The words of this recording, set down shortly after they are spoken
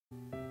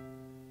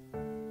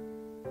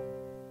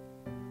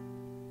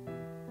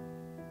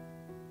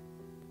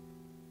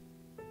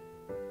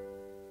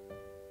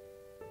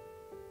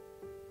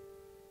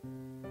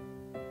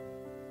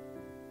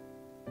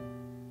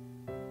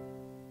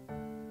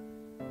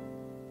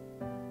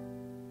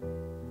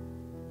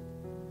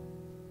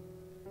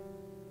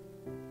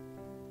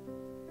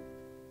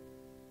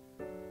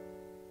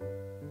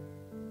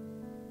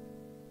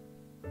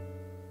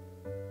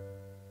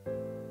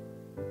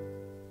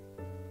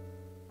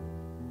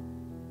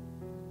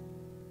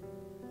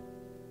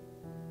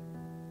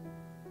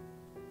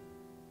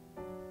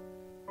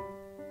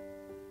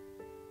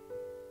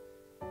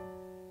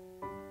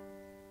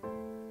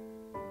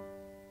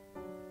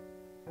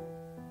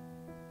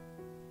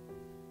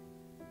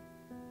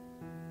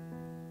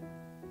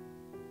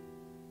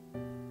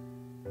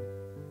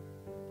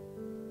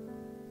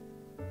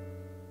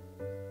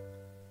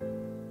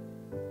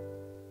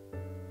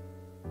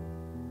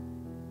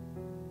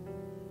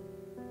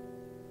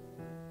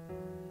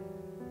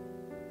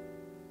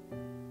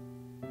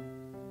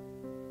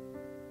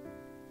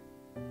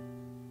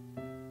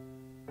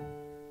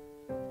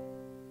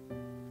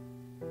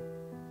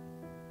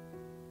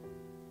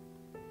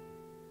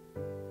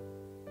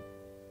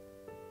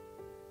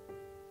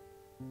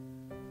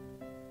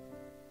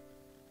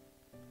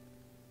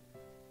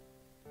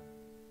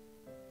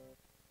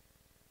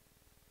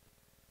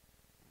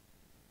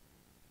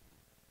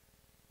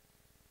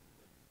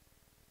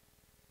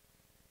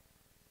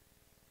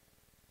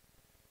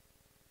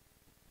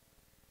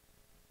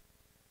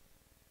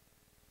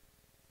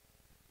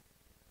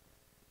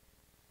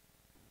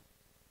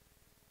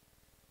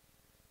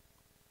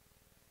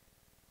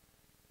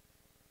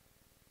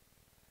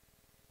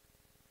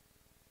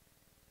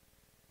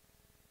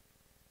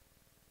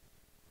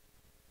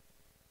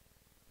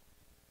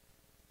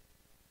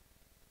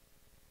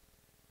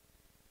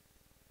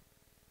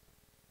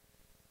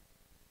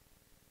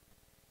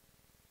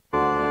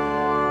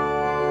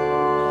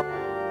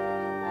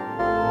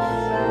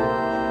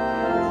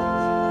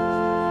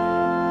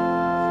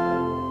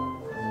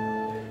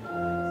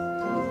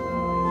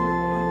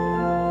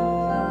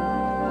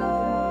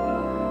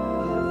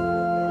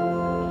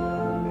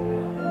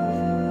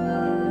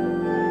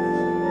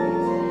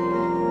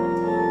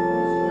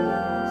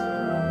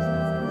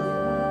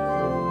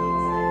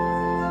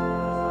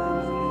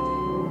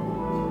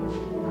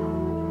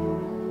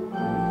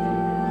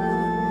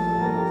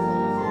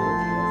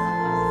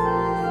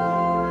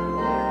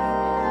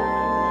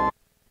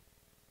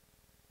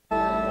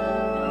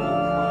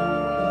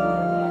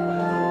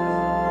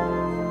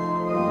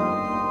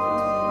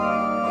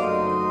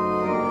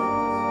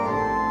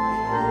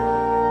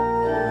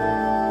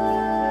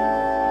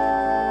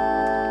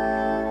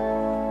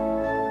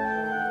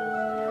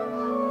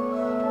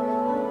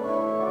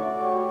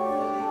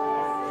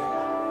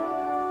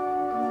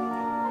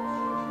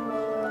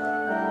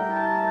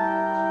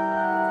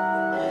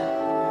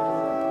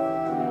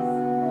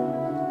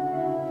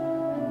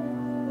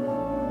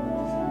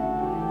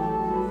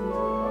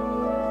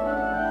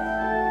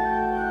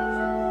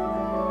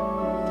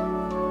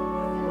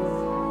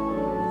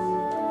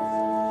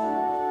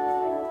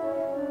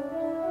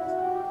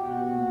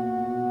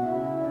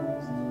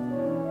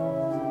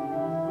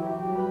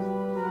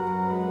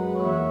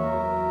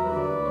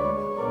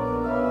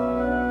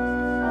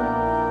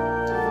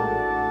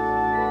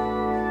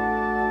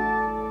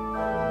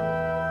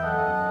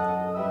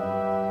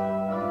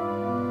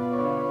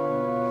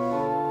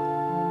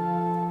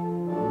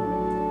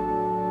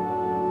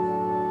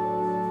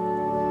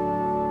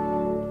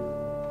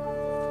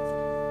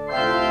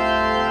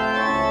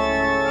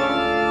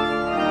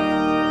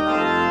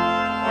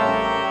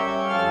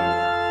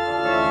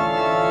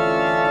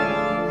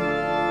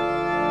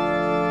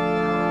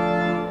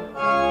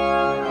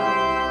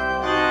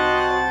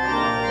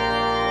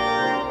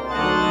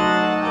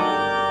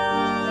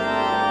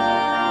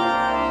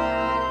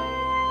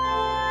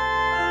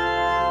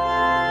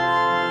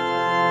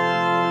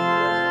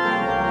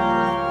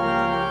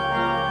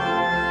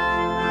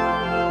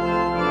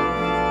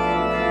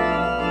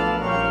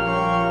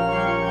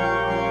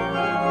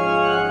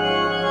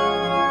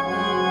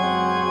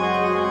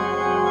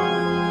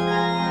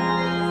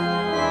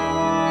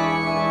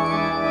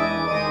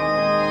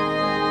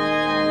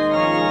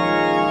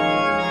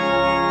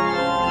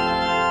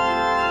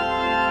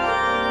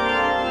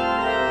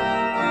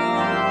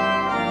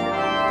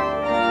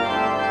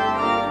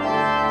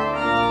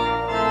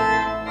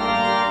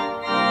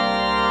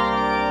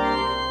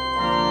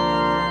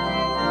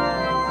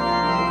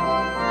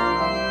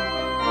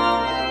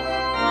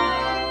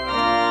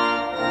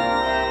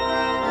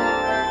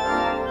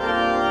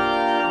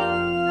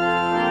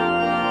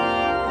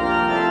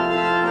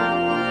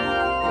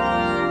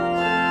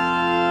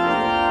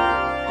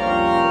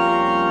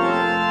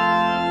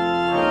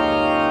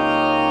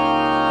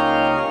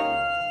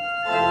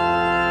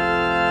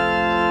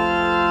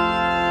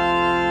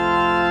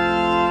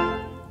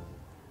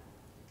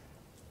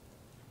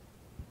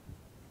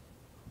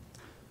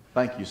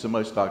Thank you so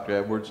much, Dr.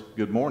 Edwards.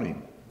 Good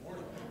morning.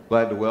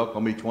 Glad to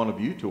welcome each one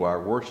of you to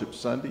our worship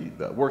Sunday,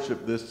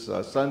 worship this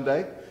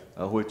Sunday,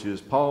 which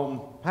is Palm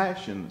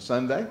Passion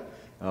Sunday.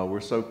 We're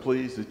so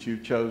pleased that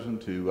you've chosen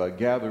to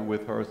gather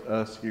with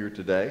us here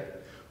today.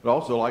 We'd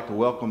also like to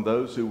welcome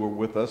those who were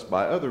with us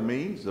by other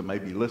means, that may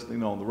be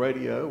listening on the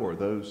radio, or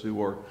those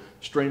who are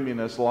streaming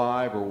us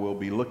live, or will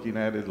be looking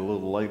at it a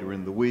little later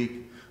in the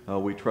week.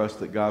 We trust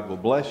that God will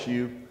bless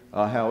you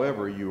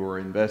however you are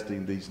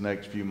investing these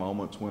next few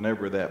moments,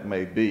 whenever that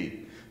may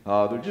be. There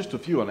are just a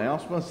few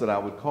announcements that I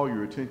would call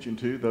your attention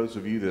to. Those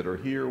of you that are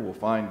here will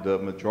find the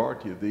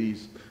majority of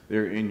these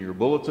there in your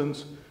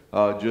bulletins.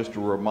 Just a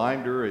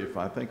reminder, if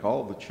I think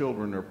all the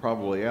children are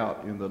probably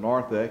out in the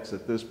narthex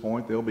at this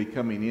point, they'll be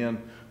coming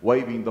in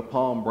waving the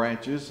palm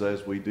branches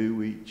as we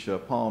do each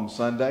Palm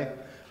Sunday.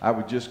 I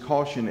would just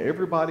caution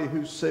everybody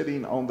who's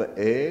sitting on the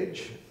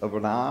edge of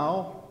an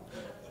aisle,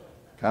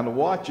 kind of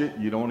watch it.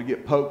 You don't want to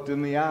get poked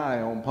in the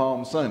eye on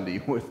Palm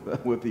Sunday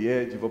with the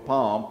edge of a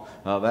palm.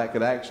 That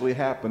could actually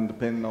happen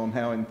depending on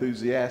how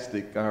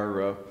enthusiastic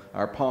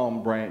our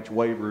palm branch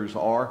wavers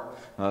are.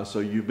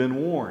 So you've been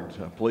warned.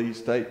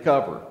 Please take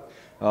cover.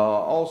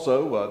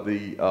 Also,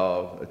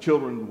 the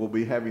children will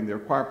be having their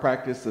choir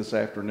practice this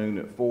afternoon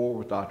at 4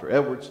 with Dr.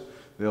 Edwards.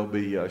 They'll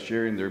be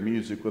sharing their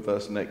music with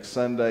us next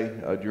Sunday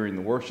during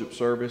the worship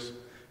service.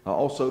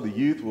 Also, the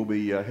youth will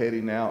be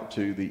heading out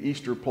to the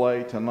Easter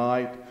play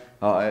tonight.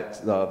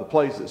 The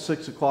play's at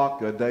 6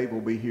 o'clock. Dave will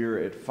be here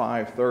at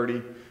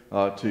 5:30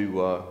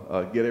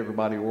 to get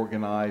everybody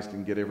organized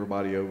and get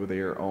everybody over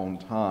there on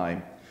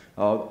time.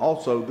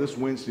 Also, this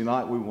Wednesday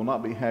night we will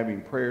not be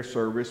having prayer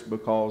service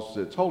because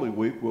it's Holy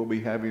Week. We'll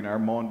be having our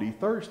Maundy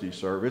Thursday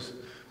service,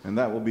 and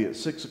that will be at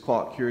 6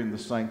 o'clock here in the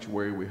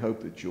sanctuary. We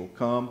hope that you'll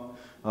come.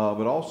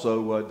 But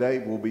also,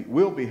 Dave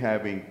will be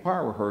having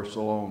choir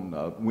rehearsal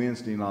on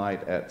Wednesday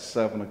night at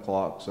 7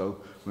 o'clock.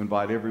 So we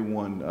invite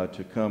everyone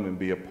to come and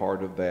be a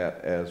part of that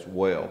as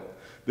well.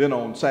 Then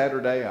on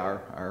Saturday,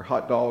 our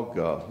hot dog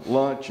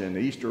lunch and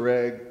Easter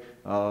egg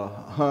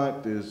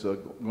hunt is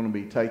going to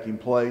be taking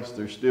place.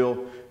 There's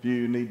still, if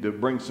you need to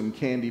bring some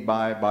candy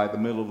by the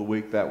middle of the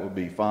week, that would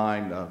be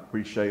fine.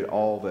 Appreciate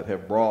all that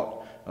have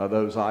brought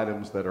those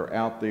items that are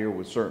out there,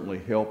 with certainly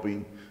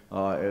helping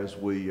as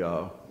we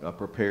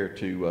prepare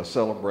to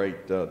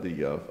celebrate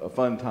the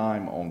fun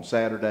time on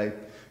Saturday.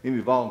 Any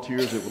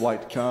volunteers that would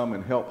like to come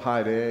and help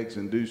hide eggs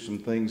and do some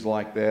things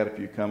like that, if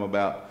you come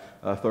about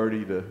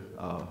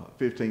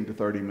 15 to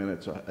 30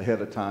 minutes ahead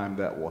of time,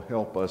 that will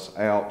help us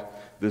out.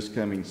 This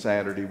coming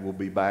Saturday, we'll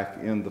be back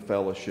in the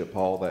fellowship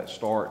hall. That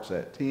starts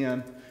at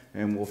 10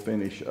 and we'll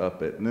finish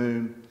up at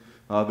noon.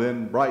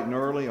 Then bright and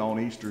early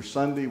on Easter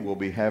Sunday, we'll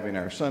be having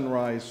our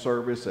sunrise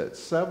service at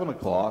 7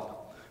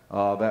 o'clock.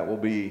 That will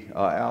be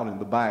out in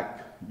the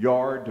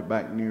backyard,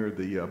 back near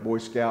the Boy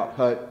Scout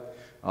hut.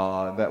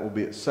 That will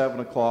be at 7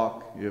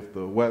 o'clock. If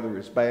the weather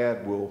is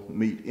bad, we'll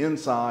meet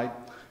inside,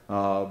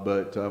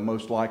 but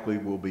most likely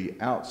we'll be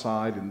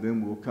outside, and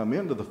then we'll come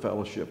into the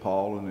fellowship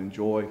hall and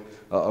enjoy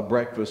a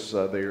breakfast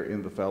there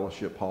in the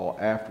fellowship hall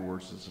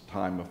afterwards. It's a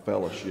time of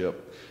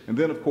fellowship. And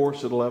then, of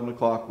course, at 11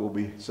 o'clock, we'll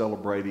be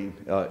celebrating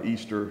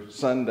Easter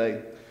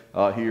Sunday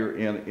here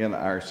in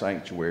our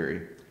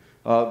sanctuary.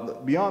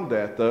 Beyond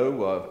that,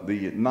 though,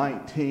 the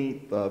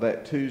 19th,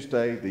 that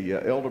Tuesday,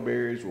 the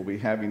elderberries will be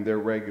having their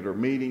regular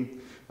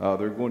meeting.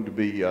 They're going to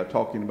be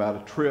talking about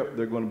a trip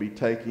they're going to be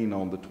taking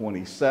on the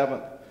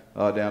 27th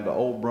down to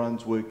Old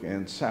Brunswick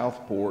and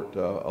Southport,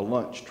 a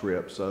lunch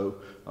trip. So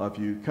if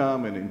you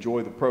come and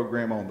enjoy the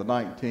program on the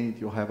 19th,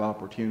 you'll have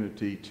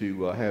opportunity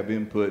to have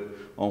input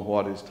on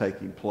what is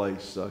taking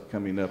place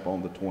coming up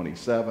on the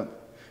 27th.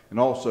 And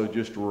also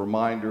just a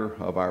reminder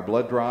of our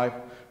blood drive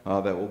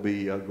that will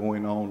be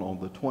going on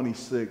the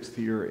 26th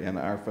here in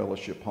our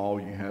fellowship hall.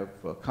 You have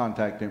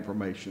contact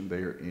information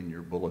there in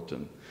your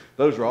bulletin.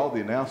 Those are all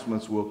the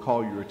announcements we'll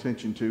call your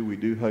attention to. We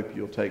do hope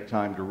you'll take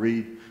time to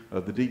read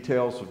the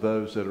details of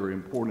those that are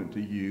important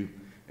to you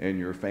and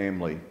your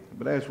family.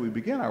 But as we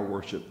begin our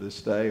worship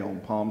this day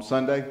on Palm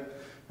Sunday,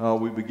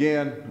 we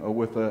begin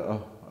with a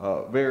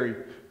very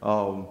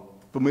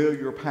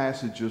familiar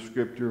passage of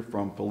Scripture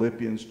from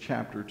Philippians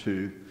chapter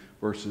 2,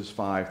 verses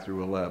 5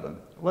 through 11.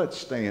 Let's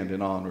stand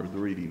in honor of the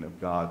reading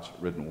of God's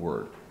written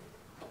word.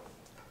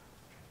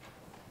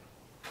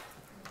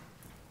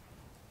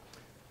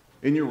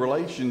 In your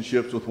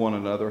relationships with one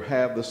another,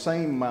 have the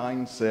same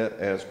mindset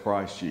as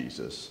Christ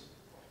Jesus,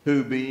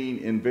 who, being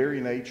in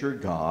very nature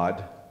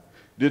God,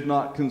 did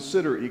not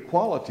consider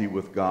equality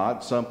with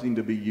God something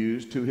to be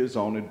used to his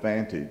own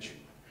advantage.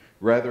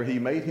 Rather, he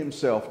made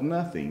himself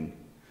nothing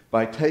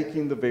by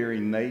taking the very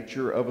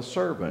nature of a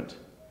servant,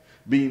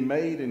 being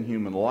made in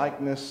human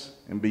likeness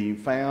and being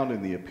found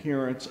in the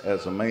appearance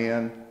as a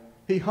man.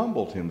 He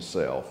humbled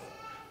himself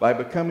by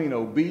becoming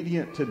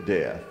obedient to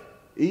death,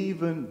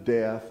 even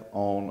death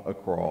on a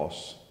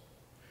cross.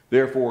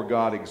 Therefore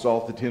God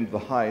exalted him to the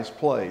highest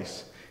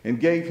place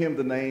and gave him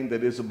the name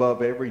that is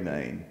above every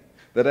name,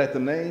 that at the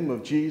name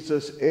of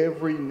Jesus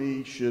every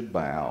knee should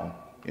bow,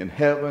 in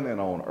heaven and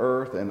on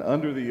earth and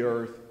under the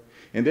earth,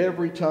 and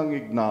every tongue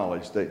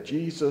acknowledge that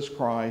Jesus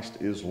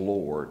Christ is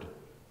Lord,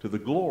 to the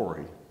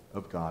glory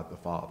of God the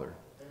Father.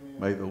 Amen.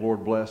 May the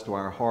Lord bless to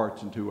our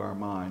hearts and to our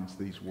minds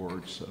these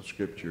words of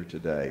Scripture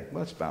today.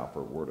 Let's bow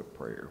for a word of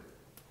prayer.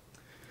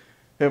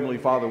 Heavenly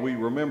Father, we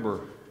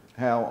remember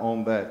how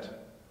on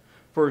that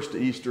first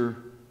Easter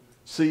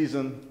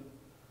season,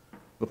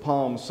 the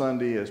Palm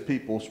Sunday, as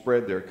people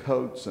spread their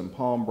coats and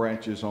palm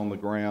branches on the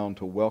ground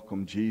to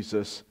welcome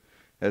Jesus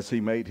as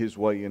he made his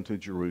way into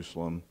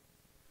Jerusalem,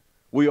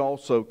 we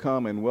also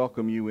come and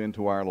welcome you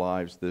into our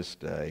lives this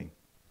day.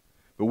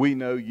 But we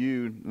know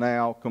you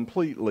now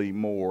completely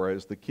more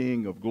as the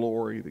King of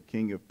glory, the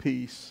King of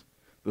peace,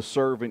 the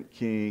servant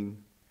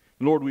King.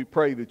 Lord, we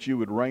pray that you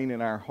would reign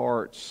in our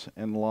hearts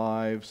and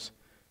lives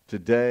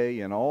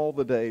today and all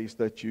the days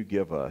that you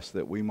give us,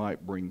 that we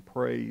might bring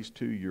praise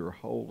to your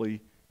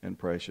holy and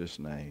precious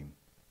name.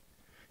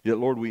 Yet,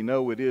 Lord, we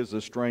know it is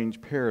a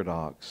strange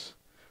paradox.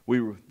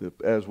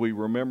 As we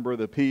remember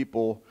the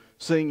people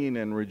singing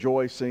and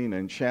rejoicing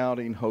and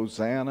shouting,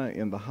 Hosanna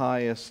in the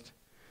highest,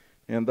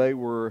 and they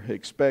were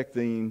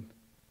expecting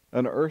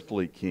an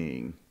earthly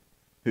king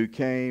who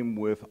came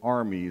with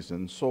armies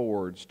and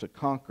swords to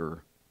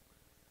conquer.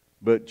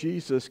 But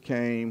Jesus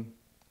came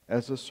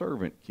as a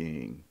servant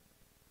king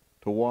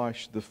to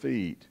wash the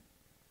feet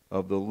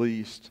of the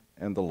least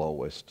and the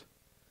lowest,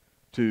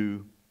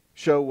 to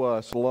show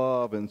us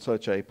love in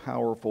such a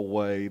powerful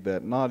way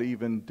that not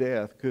even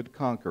death could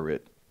conquer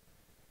it.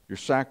 Your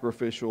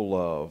sacrificial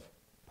love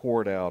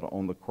poured out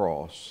on the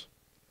cross.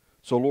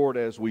 So, Lord,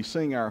 as we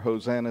sing our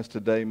hosannas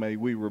today, may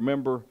we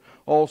remember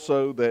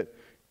also that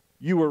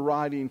you were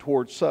riding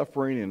towards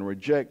suffering and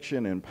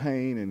rejection and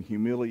pain and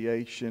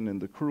humiliation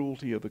and the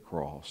cruelty of the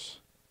cross.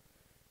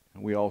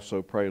 And we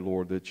also pray,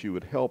 Lord, that you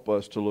would help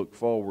us to look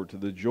forward to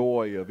the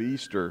joy of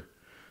Easter,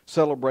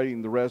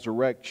 celebrating the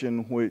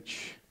resurrection,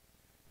 which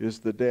is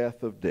the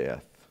death of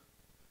death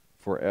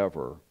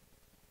forever.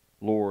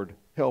 Lord,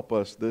 help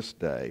us this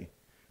day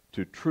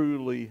to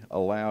truly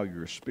allow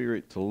your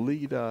Spirit to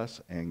lead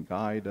us and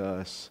guide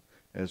us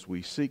as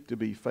we seek to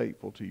be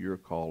faithful to your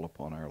call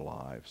upon our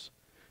lives.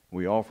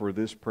 We offer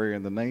this prayer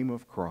in the name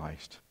of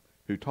Christ,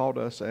 who taught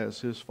us as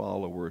his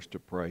followers to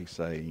pray,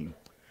 saying,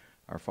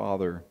 Our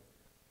Father,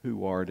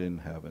 who art in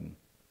heaven,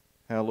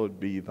 hallowed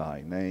be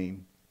thy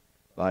name.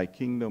 Thy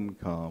kingdom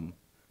come,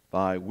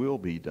 thy will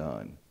be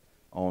done,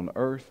 on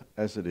earth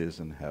as it is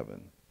in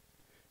heaven.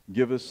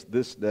 Give us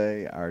this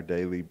day our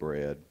daily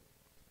bread.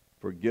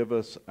 Forgive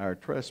us our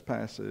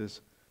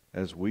trespasses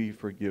as we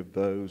forgive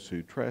those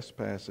who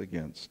trespass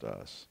against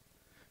us.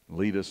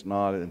 Lead us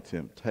not into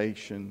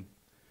temptation,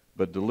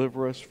 but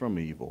deliver us from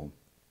evil.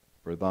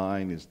 For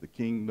thine is the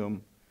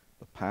kingdom,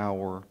 the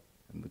power,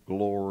 and the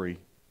glory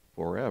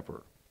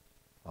forever.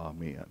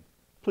 Amen.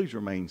 Please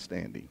remain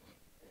standing.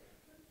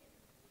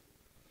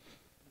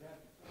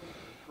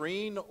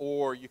 Screen,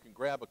 or you can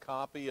grab a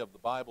copy of the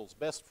Bible's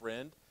best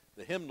friend,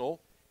 the hymnal,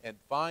 and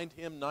find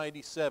hymn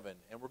 97.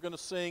 And we're going to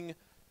sing,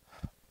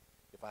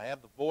 if I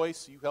have the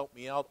voice, you help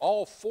me out,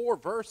 all 4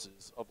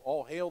 verses of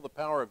All Hail the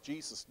Power of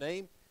Jesus'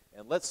 Name.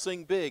 And let's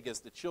sing big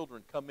as the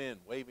children come in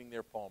waving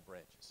their palm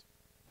branches.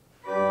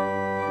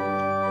 Crown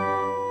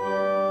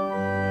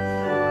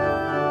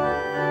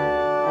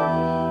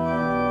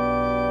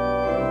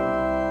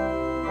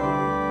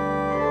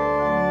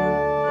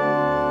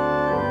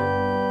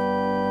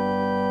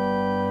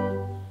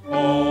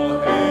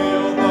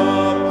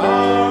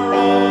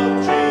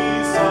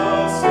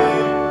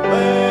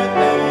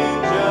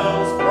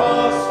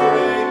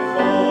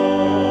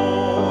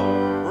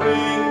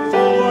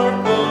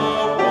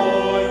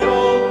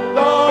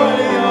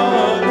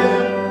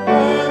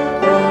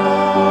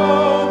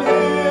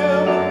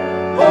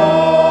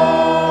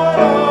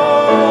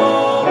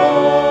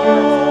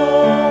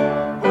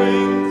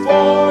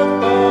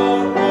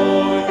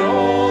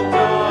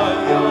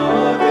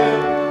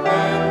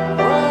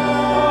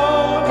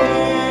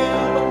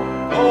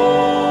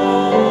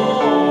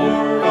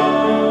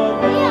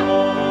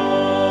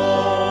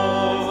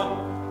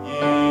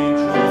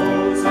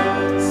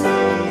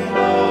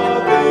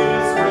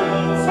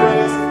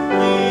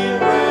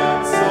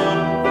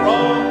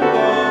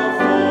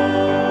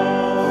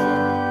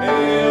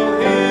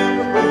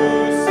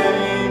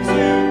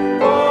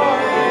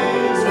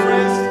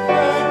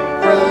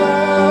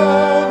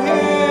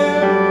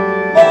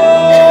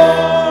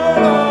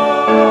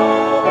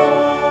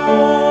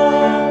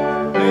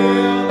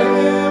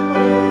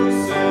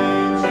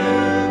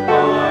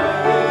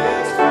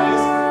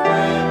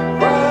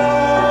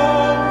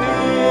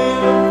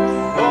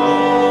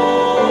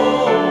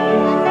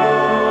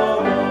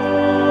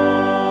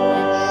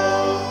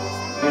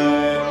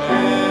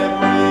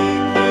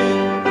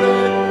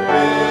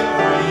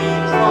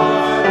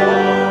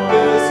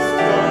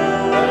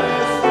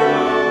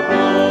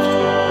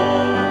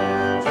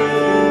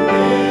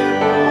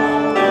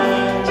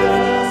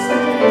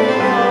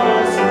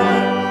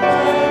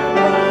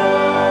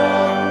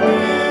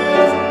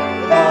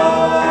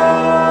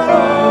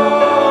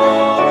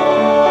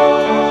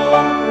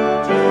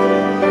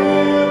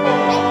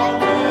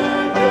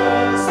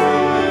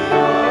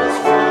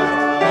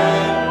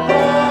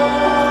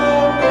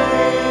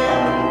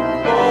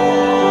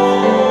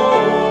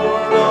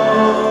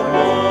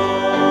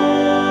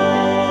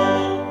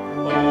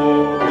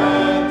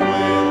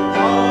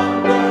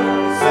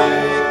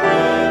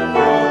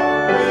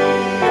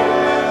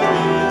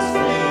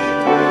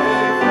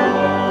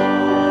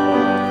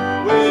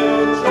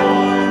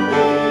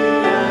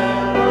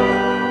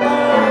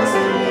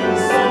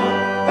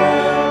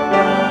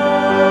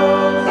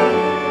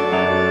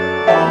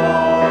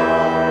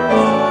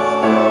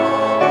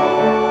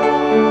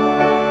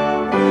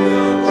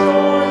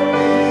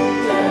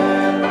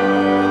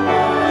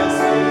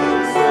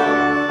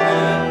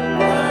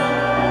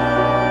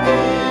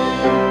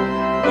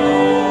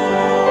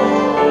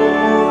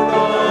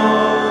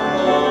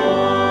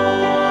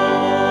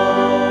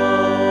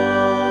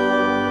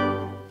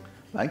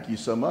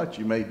so much.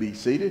 You may be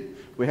seated.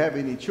 If we have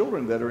any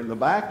children that are in the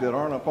back that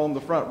aren't up on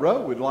the front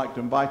row, we'd like to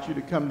invite you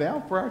to come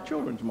down for our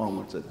children's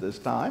moments at this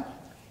time.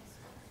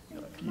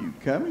 A few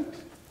coming.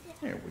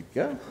 There we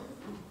go.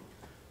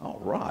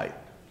 All right.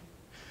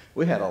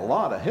 We had a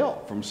lot of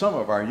help from some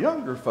of our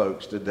younger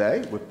folks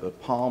today with the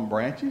palm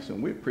branches,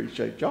 and we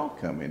appreciate y'all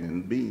coming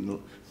and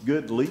being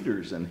good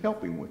leaders and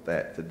helping with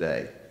that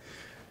today.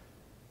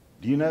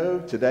 Do you know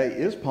today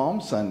is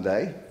Palm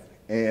Sunday,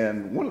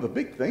 and one of the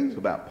big things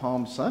about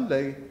Palm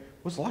Sunday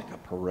was like a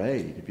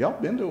parade. Have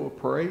y'all been to a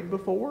parade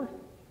before?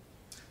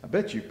 I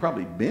bet you've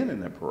probably been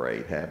in a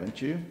parade,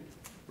 haven't you?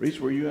 Reese,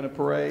 were you in a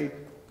parade?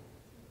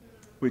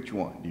 Which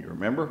one? Do you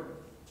remember?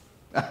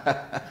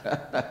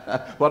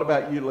 What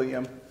about you,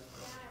 Liam?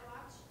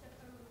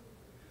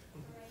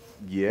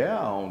 Yeah,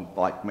 on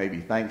like maybe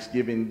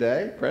Thanksgiving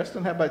Day.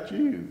 Preston, how about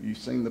you? You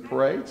seen the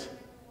parades?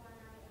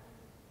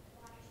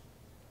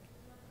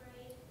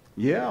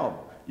 Yeah,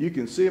 you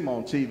can see them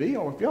on TV.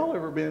 Or if y'all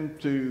ever been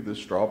to the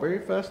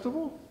Strawberry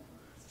Festival?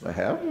 They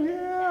have,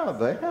 yeah,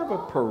 they have a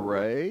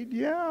parade.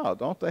 Yeah,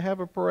 don't they have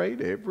a parade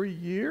every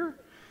year?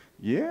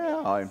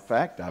 Yeah, in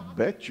fact, I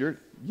bet you're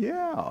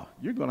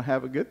going to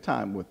have a good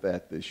time with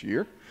that this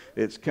year.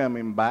 It's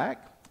coming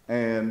back.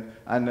 And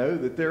I know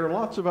that there are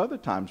lots of other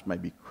times,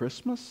 maybe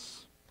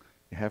Christmas.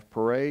 You have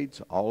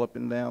parades all up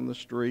and down the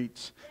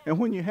streets. And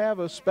when you have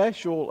a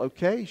special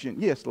occasion,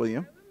 yes,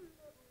 Liam?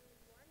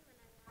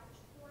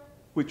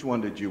 Which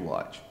one did you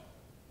watch?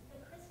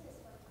 The Christmas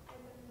one. I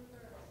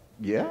remember.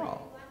 Yeah. I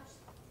watched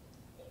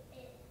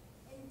it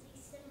in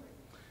December.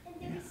 And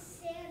there was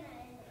Santa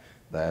in it.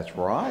 That's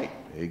right.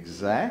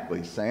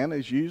 Exactly.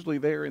 Santa's usually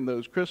there in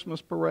those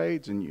Christmas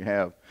parades, and you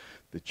have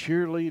the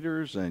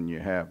cheerleaders, and you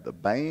have the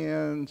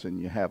bands, and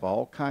you have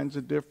all kinds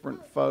of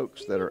different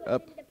folks that are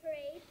up.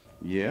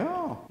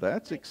 Yeah,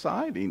 that's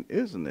exciting,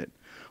 isn't it?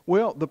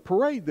 Well, the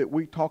parade that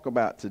we talk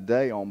about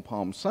today on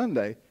Palm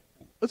Sunday,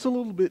 it's a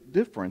little bit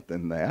different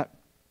than that.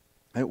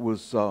 It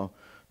was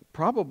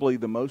probably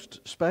the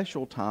most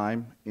special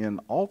time in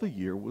all the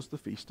year was the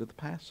Feast of the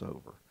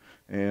Passover.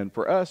 And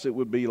for us, it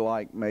would be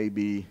like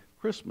maybe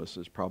Christmas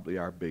is probably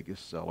our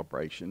biggest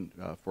celebration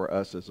for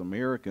us as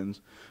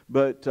Americans.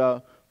 But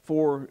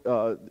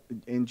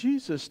in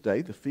Jesus'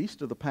 day, the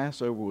Feast of the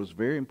Passover was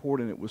very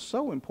important. It was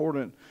so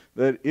important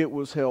that it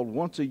was held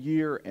once a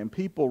year, and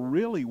people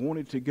really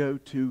wanted to go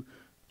to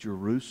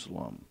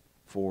Jerusalem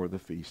for the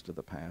Feast of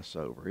the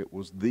Passover. It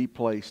was the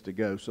place to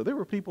go. So there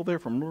were people there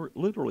from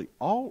literally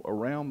all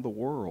around the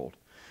world.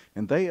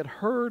 And they had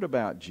heard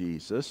about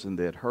Jesus, and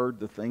they had heard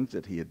the things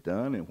that he had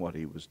done and what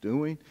he was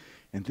doing.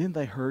 And then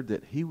they heard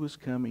that he was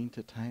coming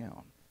to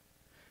town.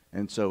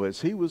 And so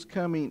as he was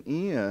coming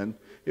in,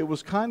 it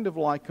was kind of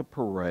like a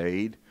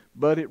parade,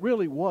 but it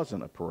really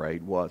wasn't a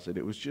parade, was it?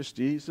 It was just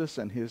Jesus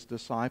and his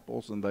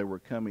disciples, and they were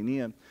coming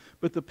in.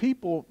 But the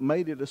people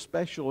made it a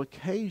special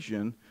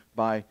occasion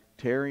by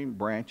tearing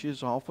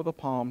branches off of the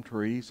palm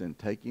trees and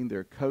taking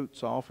their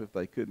coats off if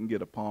they couldn't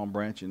get a palm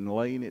branch and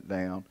laying it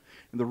down.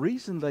 And the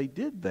reason they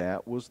did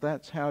that was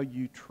that's how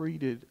you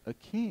treated a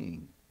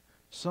king,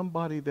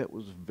 somebody that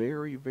was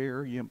very,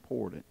 very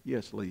important.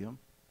 Yes, Liam?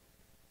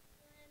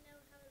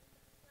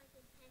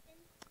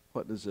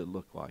 What does it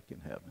look like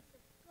in heaven?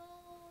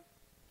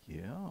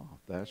 Yeah,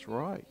 that's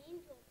right.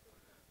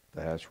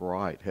 That's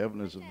right. Heaven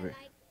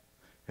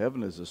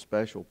is a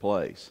special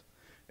place.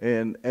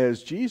 And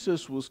as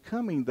Jesus was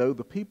coming, though,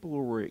 the people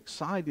were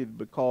excited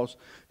because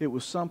it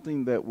was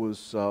something that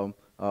was,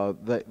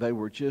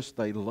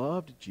 they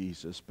loved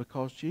Jesus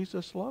because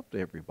Jesus loved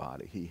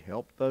everybody. He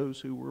helped those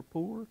who were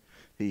poor.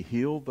 He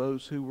healed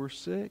those who were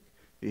sick.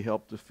 He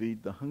helped to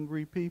feed the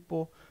hungry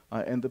people.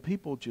 And the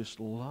people just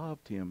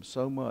loved him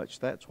so much.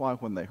 That's why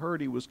when they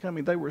heard he was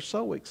coming, they were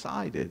so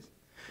excited.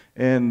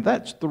 And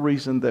that's the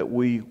reason that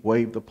we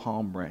wave the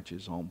palm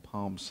branches on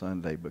Palm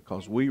Sunday,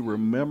 because we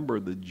remember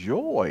the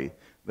joy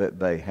that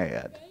they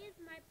had. Today is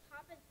my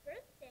papa's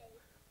birthday.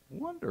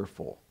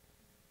 Wonderful.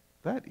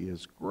 That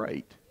is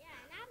great. Yeah,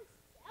 and I'm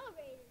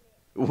celebrating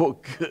it.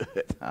 Well,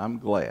 good. I'm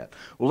glad.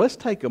 Well, let's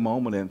take a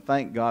moment and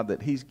thank God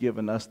that he's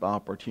given us the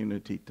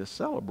opportunity to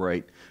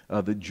celebrate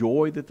the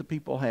joy that the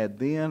people had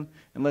then,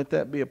 and let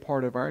that be a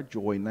part of our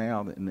joy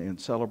now in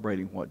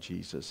celebrating what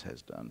Jesus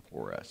has done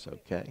for us,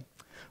 okay?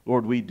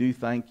 Lord, we do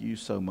thank you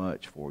so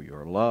much for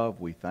your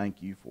love. We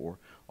thank you for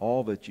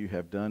all that you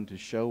have done to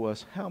show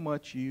us how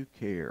much you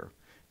care.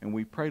 And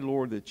we pray,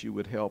 Lord, that you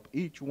would help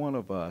each one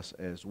of us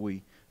as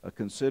we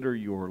consider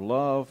your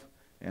love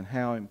and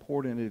how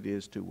important it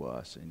is to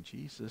us. In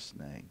Jesus'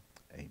 name,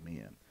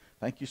 amen.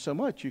 Thank you so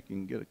much. You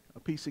can get a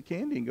piece of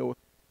candy and go.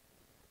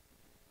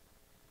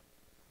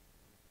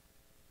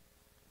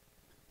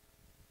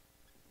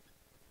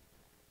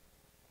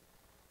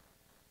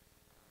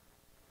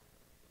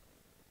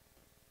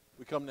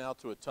 We come now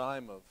to a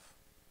time of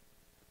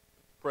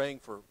praying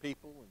for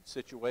people and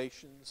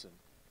situations, and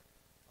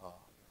I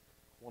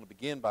want to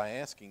begin by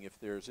asking if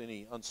there's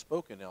any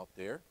unspoken out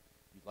there.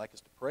 You'd like us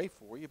to pray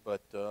for you,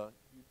 but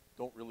you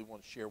don't really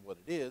want to share what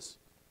it is,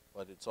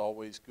 but it's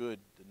always good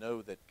to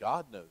know that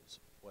God knows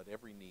what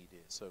every need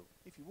is. So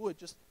if you would,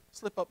 just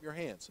slip up your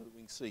hand so that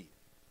we can see you.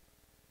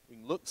 We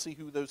can look, see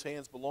who those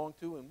hands belong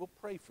to, and we'll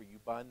pray for you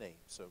by name.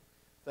 So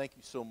thank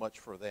you so much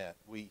for that.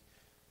 We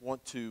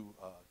want to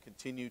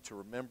continue to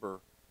remember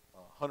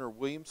Hunter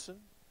Williamson,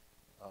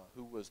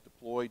 who was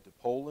deployed to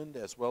Poland,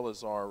 as well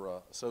as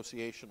our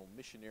associational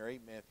missionary,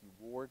 Matthew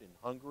Ward, in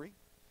Hungary.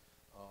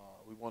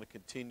 We want to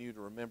continue to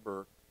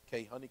remember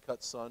Kay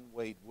Honeycutt's son,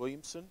 Wade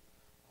Williamson.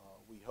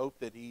 We hope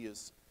that he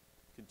is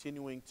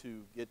continuing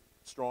to get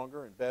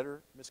stronger and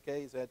better. Miss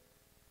Kay, is that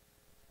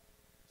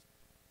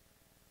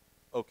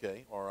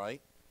okay? All right.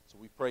 So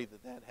we pray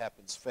that that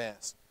happens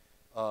fast.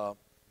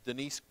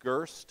 Denise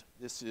Gerst,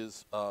 this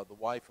is the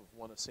wife of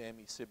one of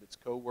Sammy Sibbitt's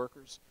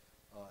co-workers,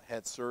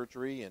 had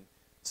surgery. And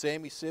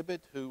Sammy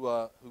Sibbett,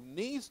 who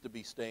needs to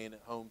be staying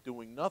at home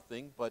doing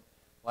nothing, but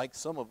like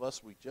some of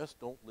us, we just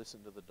don't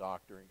listen to the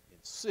doctor and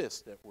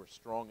insist that we're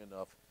strong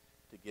enough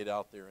to get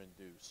out there and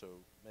do. So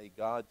may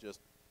God just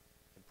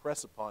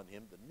impress upon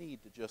him the need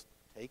to just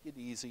take it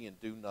easy and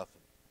do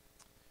nothing.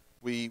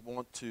 We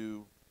want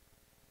to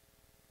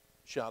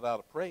shout out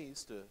a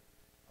praise to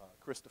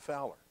Krista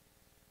Fowler.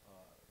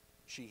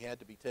 She had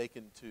to be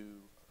taken to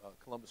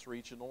Columbus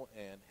Regional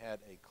and had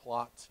a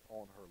clot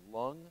on her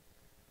lung,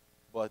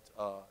 but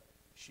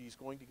she's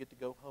going to get to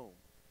go home.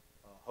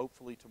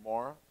 Hopefully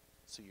tomorrow,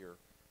 see her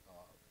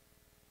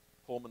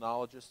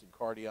pulmonologist and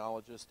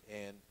cardiologist,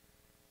 and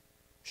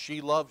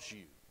she loves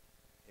you,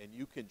 and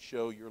you can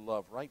show your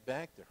love right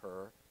back to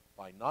her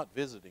by not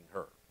visiting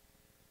her,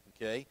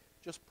 okay?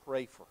 Just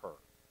pray for her.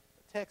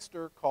 Text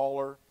her, call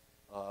her,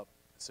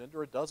 send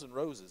her a dozen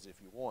roses if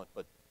you want,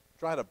 but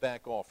try to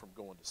back off from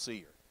going to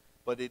see her.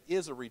 But it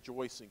is a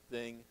rejoicing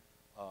thing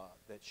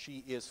that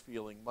she is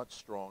feeling much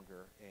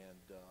stronger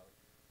and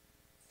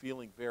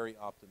feeling very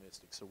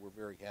optimistic, so we're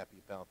very happy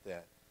about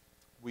that.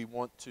 We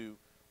want to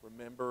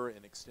remember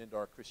and extend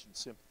our Christian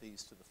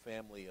sympathies to the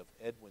family of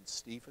Edwin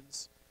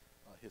Stevens.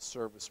 His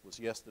service was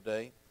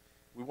yesterday.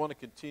 We want to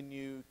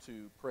continue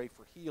to pray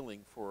for healing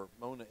for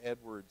Mona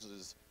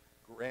Edwards'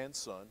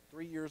 grandson.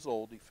 3 years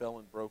old, he fell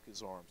and broke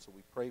his arm, so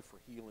we pray for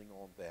healing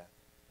on that.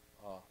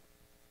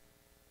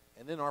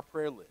 And then our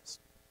prayer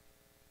list.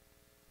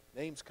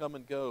 Names come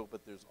and go,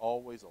 but there's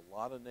always a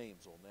lot of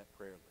names on that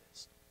prayer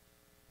list.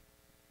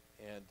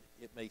 And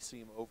it may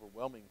seem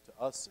overwhelming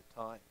to us at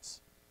times,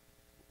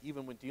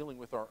 even when dealing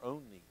with our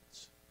own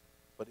needs.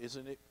 But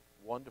isn't it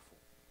wonderful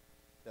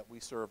that we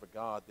serve a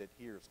God that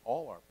hears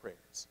all our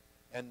prayers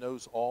and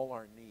knows all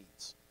our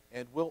needs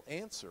and will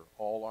answer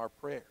all our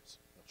prayers?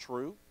 Now,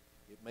 true,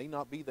 it may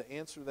not be the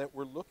answer that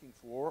we're looking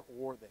for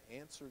or the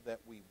answer that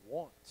we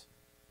want,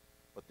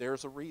 but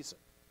there's a reason.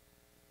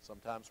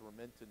 Sometimes we're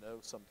meant to know,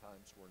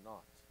 sometimes we're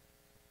not.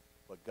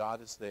 But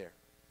God is there,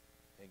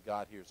 and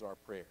God hears our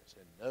prayers,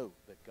 and know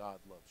that God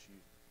loves you.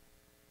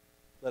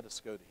 Let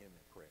us go to him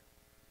in prayer.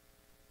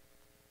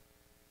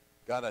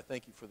 God, I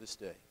thank you for this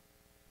day.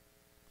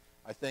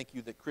 I thank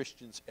you that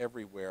Christians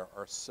everywhere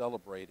are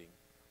celebrating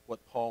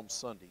what Palm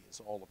Sunday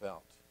is all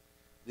about.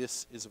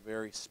 This is a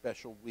very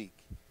special week.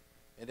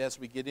 And as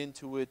we get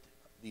into it,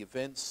 the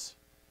events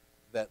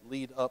that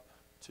lead up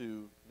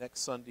to next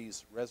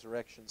Sunday's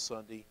Resurrection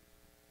Sunday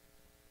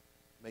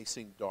may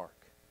seem dark.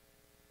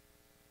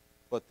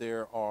 But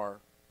there are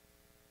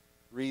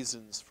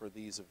reasons for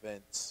these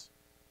events,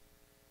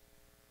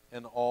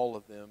 and all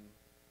of them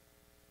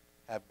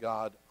have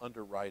God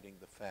underwriting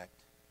the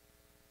fact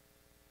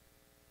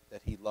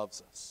that he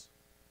loves us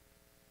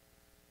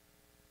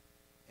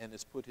and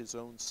has put his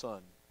own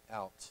son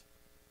out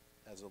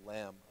as a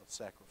lamb of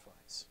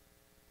sacrifice.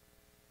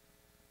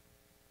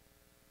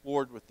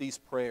 Lord, with these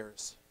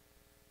prayers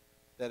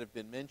that have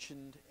been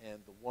mentioned and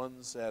the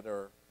ones that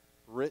are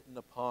written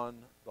upon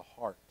the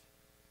heart,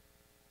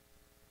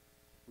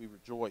 we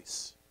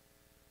rejoice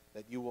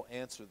that you will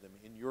answer them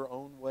in your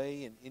own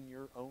way and in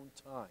your own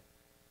time.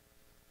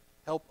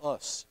 Help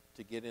us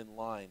to get in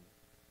line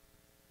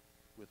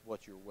with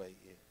what your way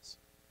is.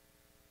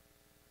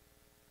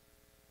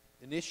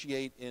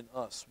 Initiate in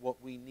us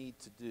what we need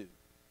to do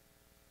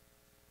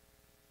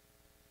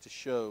to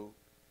show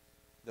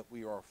that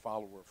we are a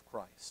follower of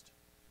Christ.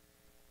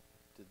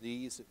 To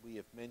these that we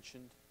have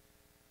mentioned,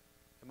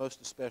 and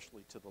most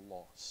especially to the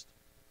lost.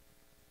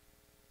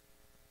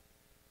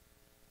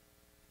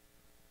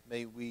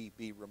 May we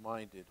be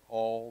reminded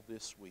all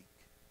this week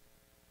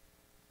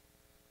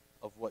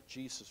of what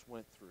Jesus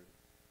went through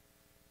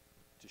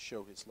to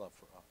show his love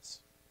for us.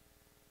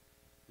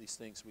 These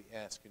things we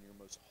ask in your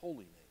most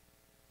holy name.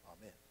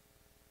 Amen.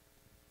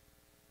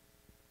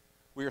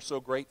 We are so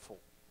grateful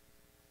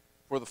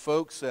for the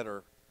folks that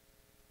are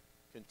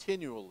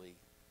continually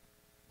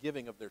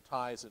giving of their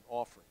tithes and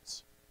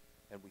offerings.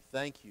 And we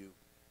thank you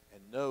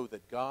and know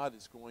that God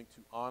is going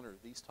to honor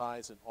these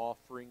tithes and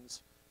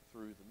offerings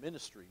through the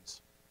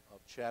ministries of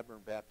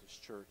Chadbourn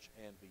Baptist Church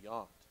and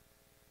beyond.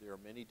 There are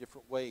many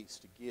different ways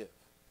to give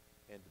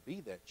and to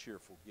be that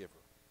cheerful giver.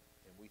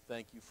 And we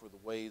thank you for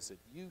the ways that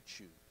you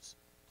choose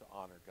to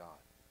honor God.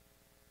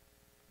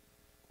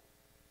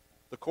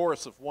 The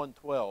chorus of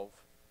 112,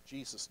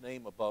 Jesus'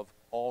 name above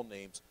all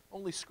names,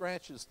 only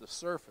scratches the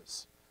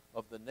surface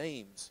of the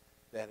names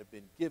that have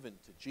been given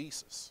to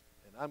Jesus.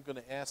 And I'm going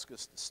to ask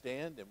us to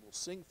stand, and we'll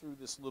sing through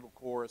this little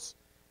chorus,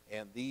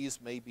 and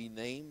these may be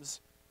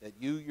names that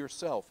you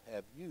yourself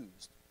have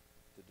used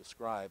to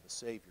describe a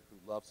Savior who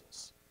loves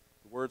us.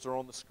 The words are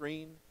on the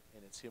screen,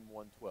 and it's hymn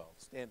 112.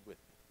 Stand with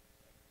me.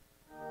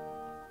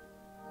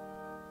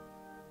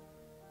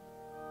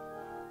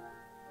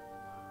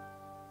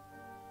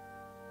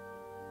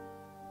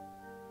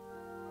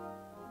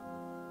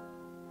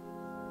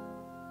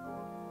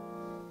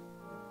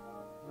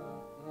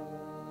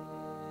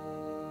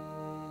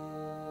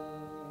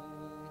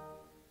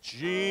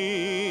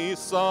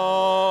 Jesus,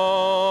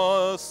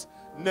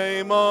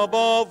 name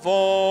above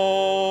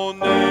all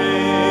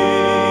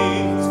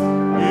names,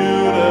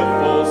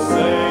 beautiful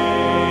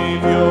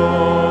Savior,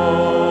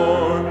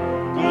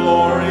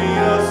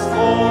 glorious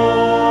Lord,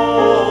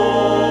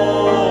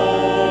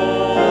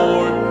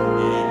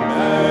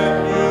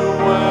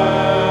 Emmanuel,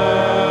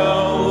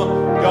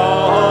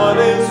 God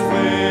is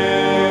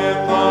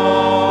with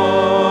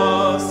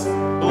us,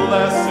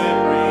 blessed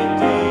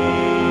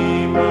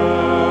Redeemer.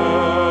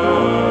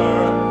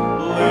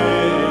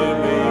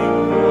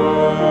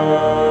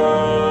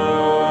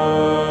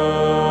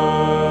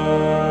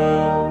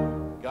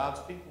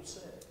 People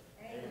said,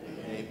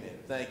 Amen. Amen.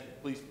 Thank you.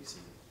 Please be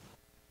seated.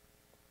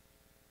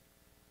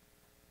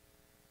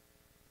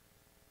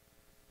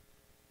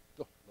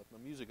 Oh, left my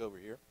music over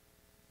here.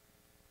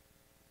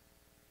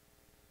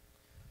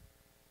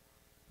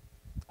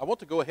 I want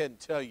to go ahead and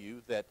tell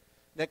you that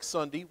next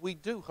Sunday we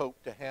do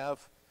hope to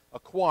have a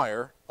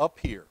choir up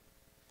here,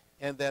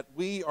 and that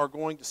we are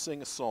going to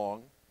sing a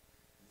song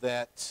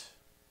that,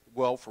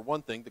 well, for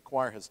one thing, the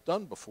choir has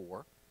done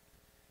before,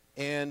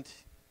 and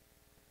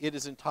it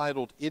is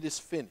entitled, It Is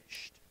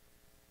Finished.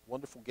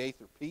 Wonderful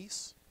Gaither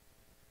piece.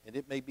 And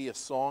it may be a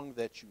song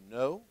that you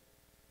know.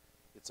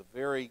 It's a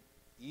very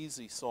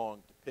easy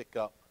song to pick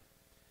up.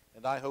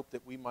 And I hope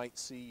that we might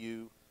see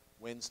you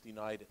Wednesday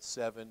night at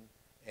 7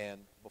 and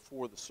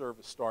before the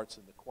service starts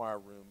in the choir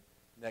room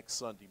next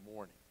Sunday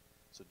morning.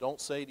 So don't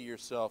say to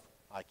yourself,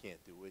 I can't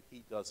do it.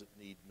 He doesn't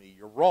need me.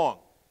 You're wrong.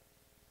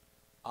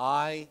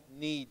 I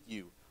need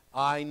you.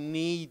 I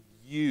need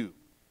you.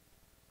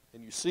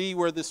 And you see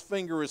where this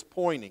finger is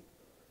pointing?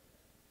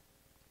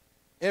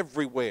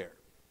 Everywhere.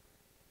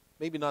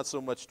 Maybe not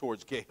so much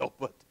towards Gail,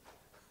 but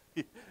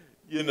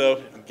you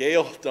know,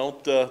 Gail,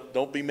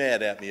 don't be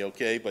mad at me,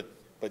 okay? But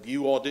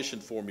you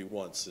auditioned for me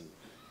once, and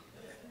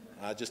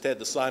I just had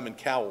to Simon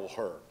Cowell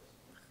her.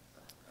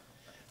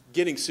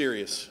 Getting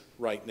serious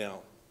right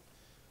now.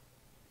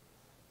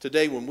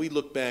 Today, when we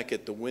look back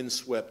at the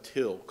windswept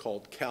hill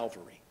called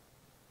Calvary,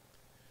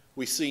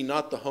 we see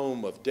not the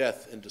home of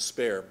death and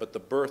despair, but the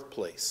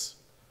birthplace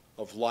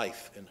of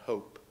life and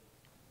hope.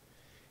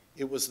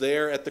 It was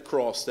there at the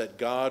cross that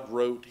God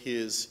wrote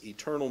his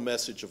eternal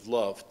message of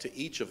love to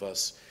each of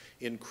us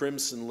in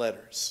crimson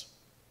letters,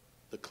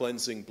 the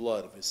cleansing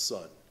blood of his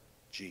Son,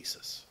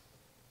 Jesus.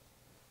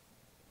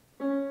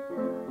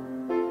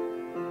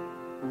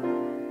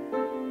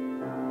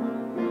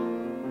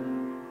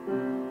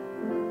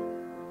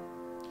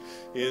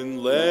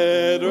 In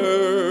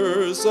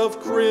letters of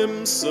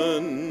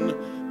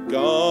crimson,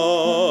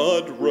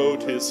 God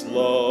wrote his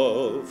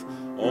love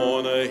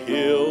on a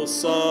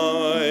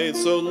hillside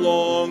so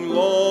long,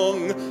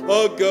 long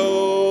ago.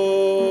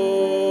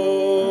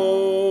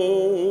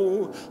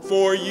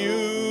 For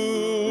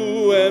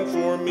you and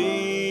for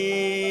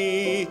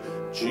me,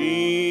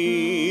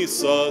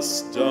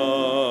 Jesus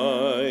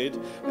died,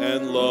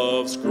 and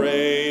love's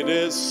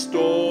greatest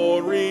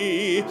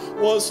story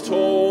was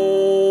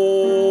told.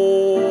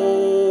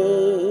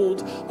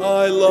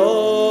 I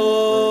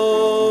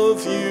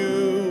love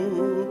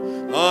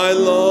you, I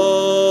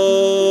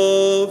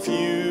love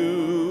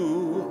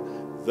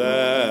you.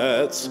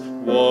 That's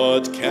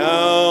what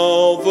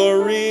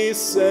Calvary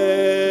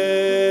said.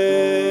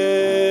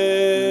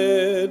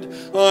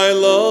 I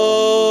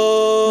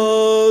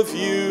love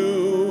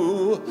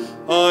you,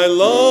 I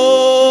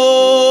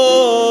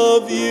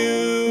love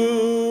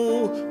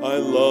you, I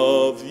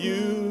love you.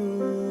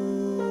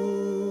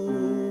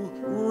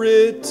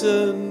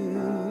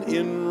 Written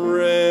in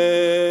red,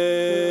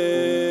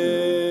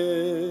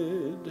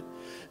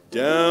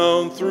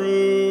 down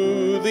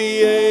through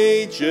the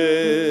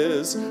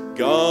ages,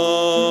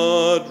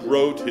 God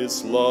wrote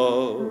his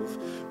love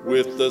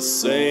with the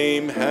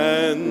same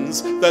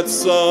hands that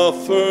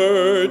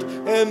suffered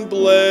and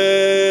bled,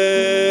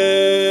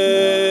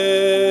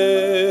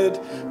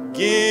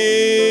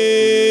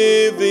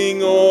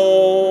 giving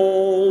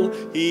all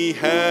he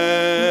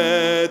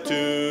had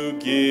to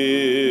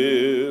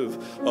give,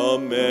 a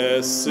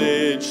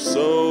message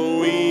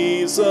so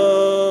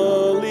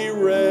easily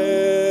read.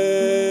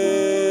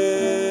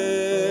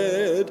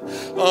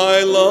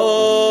 I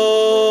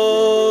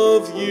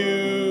love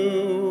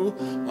you,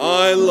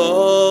 I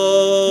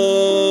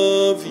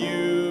love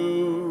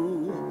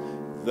you.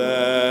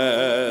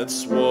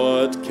 That's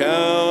what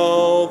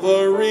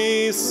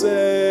Calvary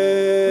said.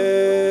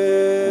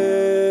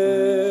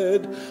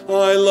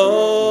 I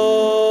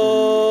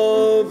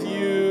love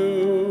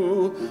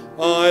you,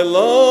 I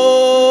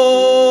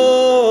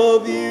love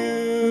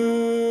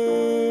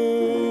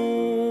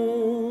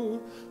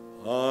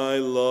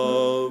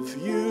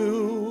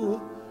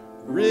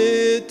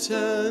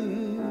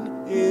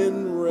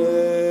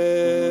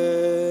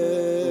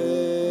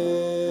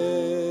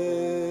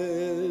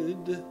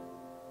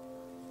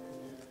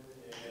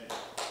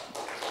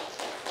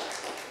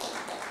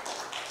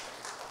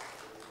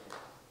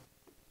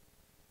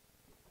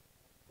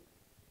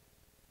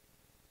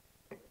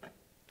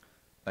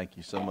Thank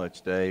you so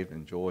much, Dave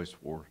and Joyce,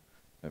 for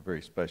a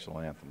very special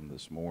anthem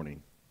this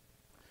morning.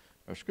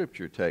 Our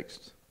scripture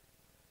text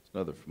is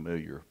another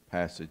familiar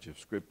passage of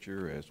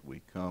scripture as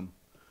we come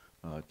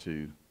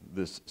to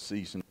this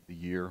season of the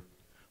year.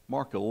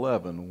 Mark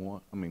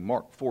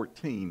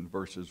 14,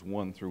 verses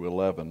 1 through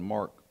 11.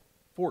 Mark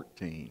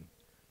 14,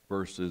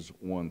 verses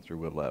 1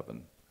 through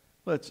 11.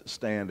 Let's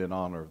stand in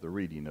honor of the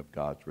reading of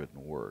God's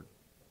written word.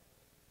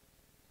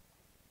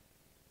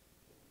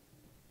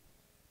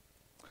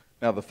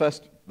 Now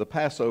the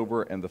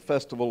Passover and the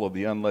festival of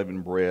the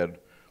unleavened bread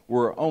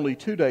were only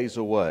 2 days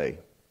away.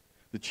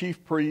 The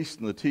chief priests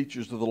and the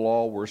teachers of the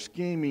law were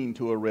scheming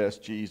to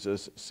arrest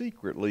Jesus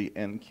secretly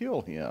and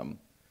kill him.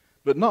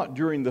 But not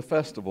during the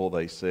festival,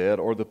 they said,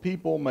 or the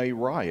people may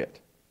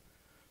riot.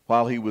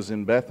 While he was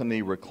in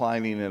Bethany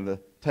reclining at a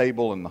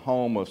table in the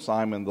home of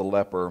Simon the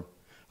leper,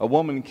 a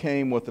woman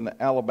came with an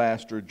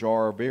alabaster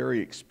jar of very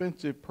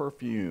expensive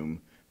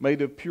perfume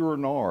made of pure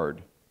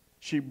nard.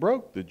 She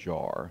broke the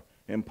jar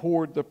and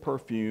poured the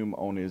perfume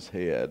on his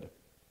head.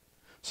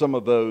 Some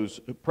of those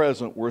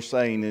present were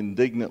saying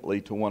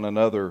indignantly to one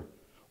another,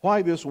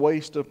 "Why this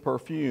waste of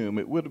perfume?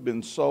 It would have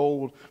been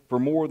sold for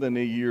more than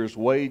a year's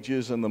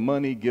wages and the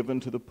money given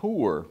to the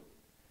poor."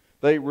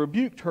 They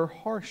rebuked her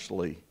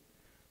harshly.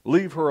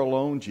 "Leave her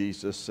alone,"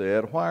 Jesus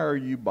said. "Why are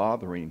you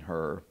bothering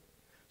her?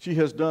 She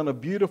has done a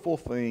beautiful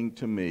thing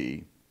to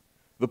me.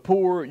 The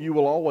poor you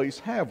will always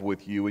have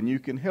with you, and you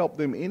can help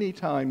them any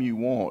time you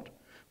want.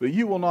 But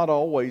you will not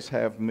always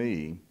have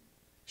me.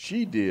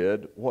 She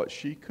did what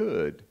she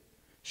could.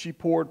 She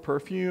poured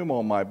perfume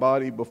on my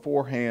body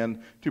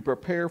beforehand to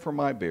prepare for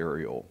my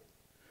burial.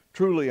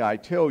 Truly, I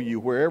tell you,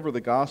 wherever the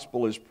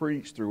gospel is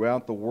preached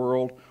throughout the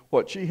world,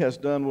 what she has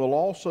done will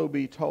also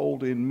be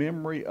told in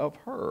memory of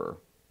her."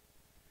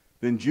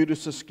 Then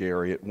Judas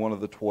Iscariot, one of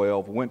the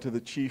 12, went to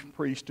the chief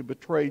priests to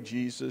betray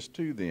Jesus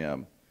to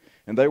them.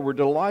 And they were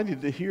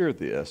delighted to hear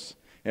this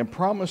and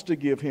promised to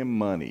give him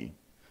money.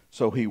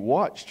 So he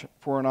watched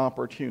for an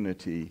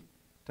opportunity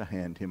to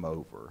hand him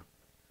over.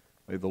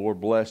 May the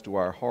Lord bless to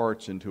our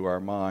hearts and to our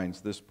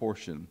minds this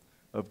portion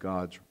of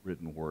God's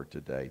written word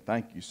today.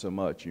 Thank you so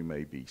much. You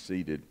may be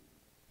seated.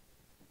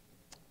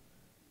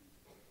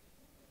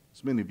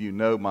 As many of you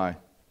know,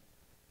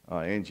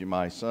 Angie,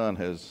 my son,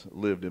 has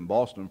lived in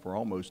Boston for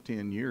almost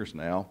 10 years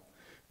now.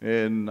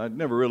 And I'd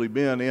never really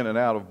been in and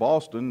out of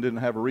Boston, didn't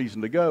have a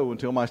reason to go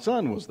until my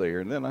son was there.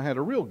 And then I had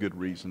a real good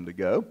reason to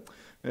go.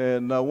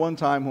 And one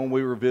time when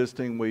we were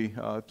visiting, we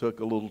took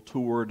a little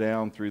tour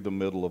down through the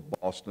middle of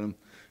Boston.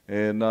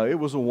 And it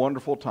was a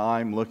wonderful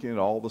time looking at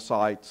all the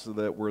sights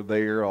that were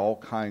there, all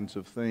kinds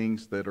of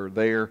things that are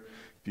there.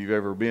 If you've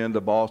ever been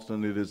to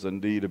Boston, it is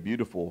indeed a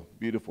beautiful,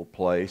 beautiful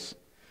place.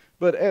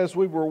 But as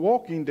we were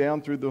walking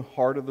down through the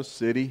heart of the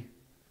city,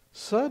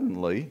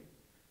 suddenly,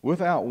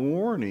 without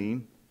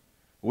warning,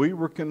 we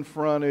were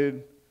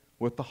confronted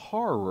with the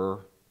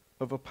horror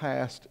of a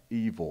past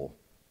evil.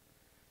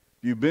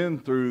 If you've been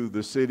through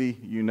the city,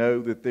 you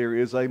know that there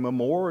is a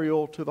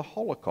memorial to the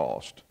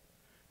Holocaust.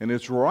 And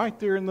it's right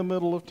there in the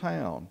middle of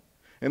town.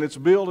 And it's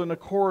built in a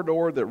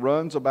corridor that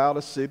runs about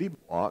a city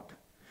block.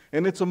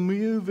 And it's a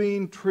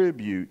moving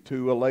tribute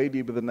to a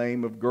lady by the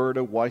name of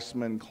Gerda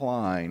Weissman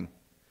Klein.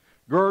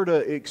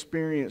 Gerda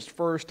experienced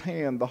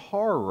firsthand the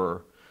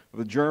horror of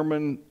the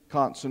German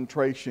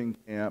concentration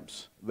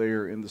camps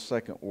there in the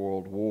Second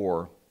World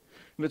War.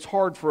 And it's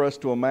hard for us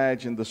to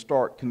imagine the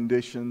stark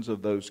conditions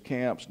of those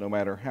camps, no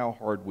matter how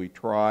hard we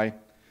try.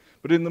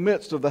 But in the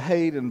midst of the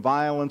hate and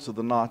violence of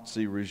the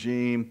Nazi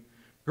regime,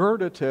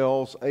 Gerda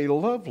tells a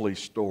lovely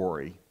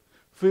story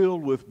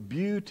filled with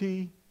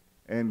beauty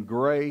and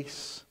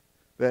grace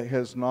that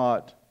has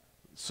not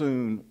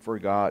soon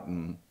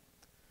forgotten.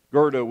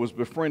 Gerda was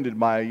befriended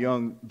by a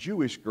young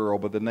Jewish girl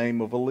by the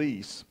name of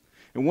Elise.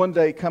 And one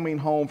day, coming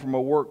home from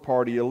a work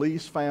party,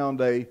 Elise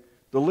found a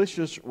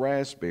delicious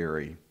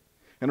raspberry.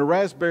 And a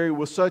raspberry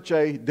was such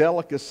a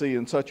delicacy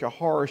in such a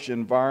harsh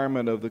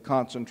environment of the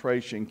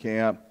concentration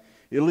camp.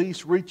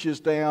 Elise reaches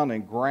down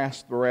and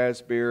grasps the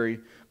raspberry,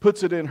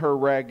 puts it in her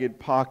ragged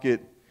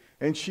pocket,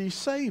 and she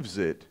saves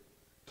it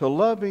to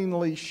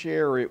lovingly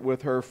share it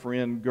with her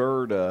friend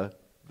Gerda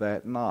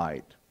that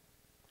night.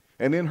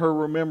 And in her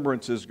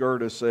remembrances,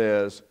 Gerda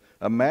says,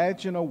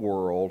 "Imagine a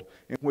world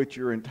in which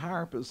your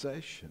entire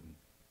possession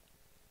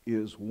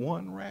is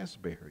one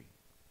raspberry,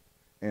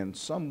 and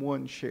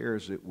someone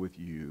shares it with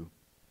you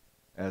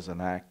as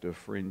an act of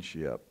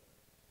friendship."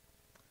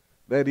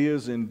 That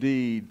is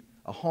indeed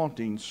a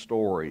haunting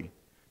story.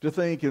 To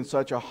think in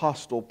such a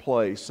hostile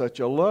place, such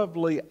a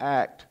lovely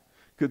act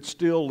could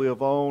still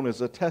live on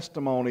as a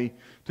testimony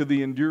to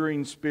the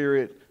enduring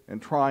spirit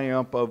and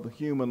triumph of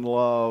human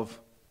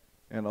love,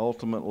 and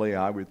ultimately,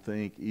 I would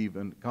think,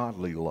 even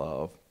godly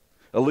love.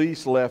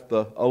 Elise left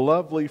a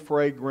lovely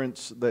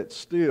fragrance that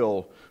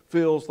still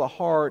fills the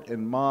heart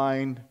and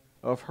mind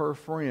of her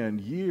friend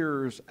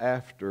years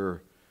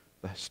after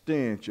the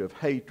stench of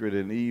hatred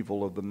and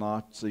evil of the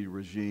Nazi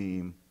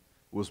regime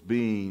was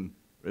being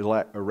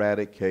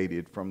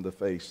eradicated from the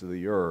face of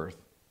the earth.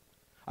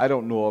 I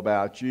don't know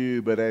about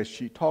you, but as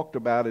she talked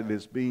about it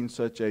as being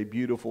such a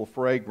beautiful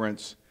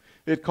fragrance,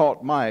 it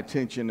caught my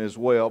attention as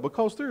well,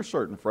 because there are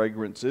certain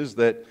fragrances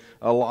that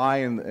lie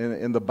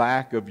in the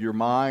back of your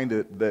mind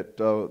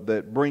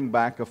that bring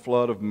back a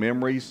flood of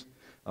memories.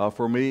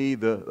 For me,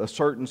 a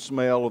certain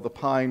smell of the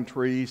pine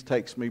trees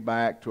takes me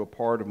back to a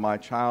part of my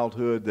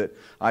childhood that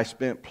I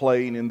spent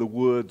playing in the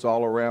woods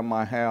all around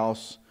my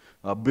house,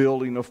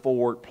 building a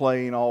fort,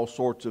 playing all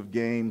sorts of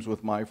games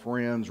with my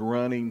friends,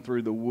 running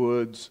through the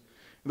woods.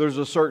 There's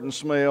a certain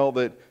smell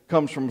that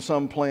comes from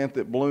some plant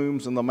that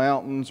blooms in the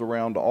mountains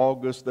around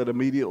August that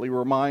immediately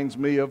reminds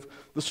me of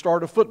the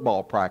start of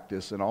football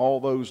practice and all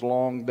those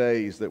long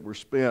days that were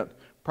spent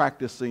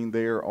practicing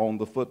there on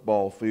the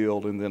football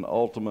field and then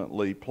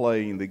ultimately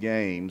playing the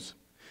games.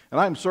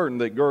 And I'm certain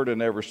that Gerda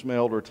never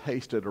smelled or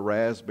tasted a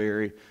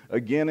raspberry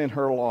again in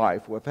her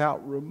life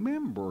without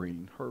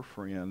remembering her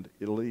friend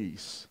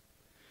Elise.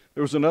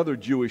 There was another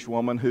Jewish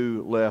woman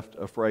who left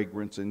a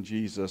fragrance in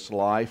Jesus'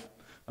 life.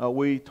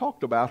 We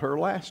talked about her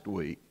last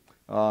week.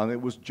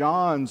 It was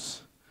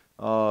John's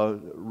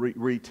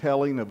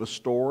retelling of a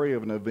story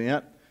of an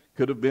event.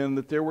 Could have been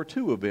that there were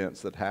two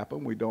events that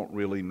happened. We don't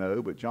really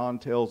know, but John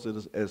tells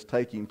it as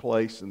taking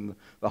place in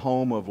the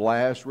home of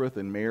Lazarus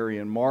and Mary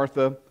and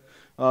Martha.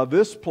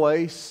 This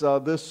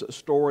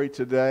story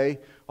today,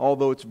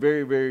 although it's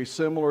very, very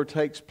similar,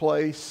 takes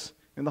place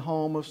in the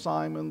home of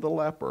Simon the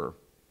leper.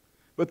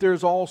 But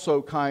there's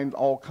also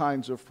all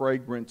kinds of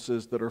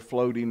fragrances that are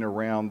floating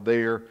around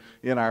there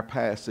in our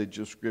passage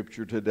of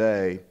Scripture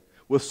today.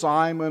 With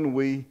Simon,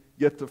 we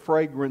get the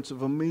fragrance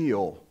of a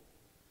meal,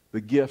 the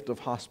gift of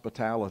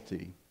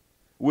hospitality.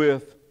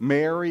 With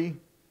Mary,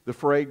 the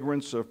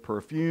fragrance of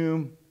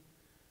perfume,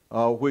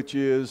 which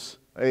is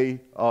a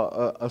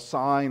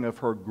sign of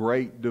her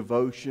great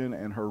devotion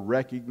and her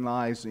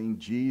recognizing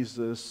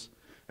Jesus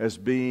as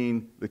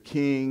being the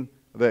King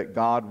that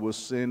God was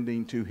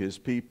sending to His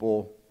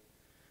people.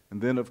 And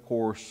then, of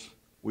course,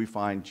 we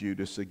find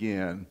Judas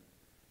again,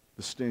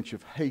 the stench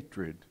of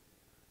hatred,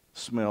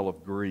 smell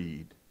of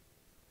greed.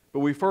 But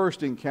we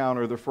first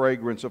encounter the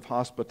fragrance of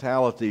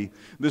hospitality,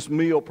 this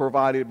meal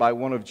provided by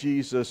one of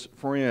Jesus'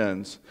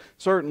 friends.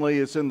 Certainly,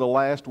 it's in the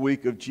last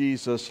week of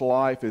Jesus'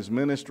 life. His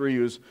ministry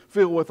was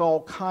filled with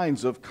all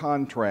kinds of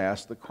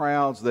contrast. The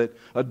crowds that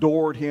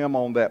adored Him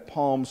on that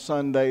Palm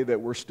Sunday that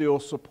were still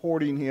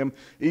supporting Him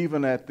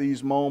even at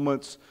these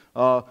moments,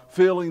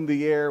 filling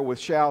the air with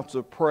shouts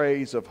of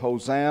praise of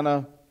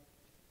Hosanna.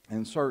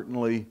 And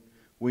certainly,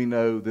 we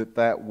know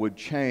that would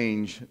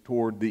change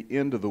toward the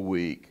end of the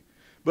week.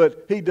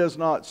 But He does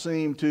not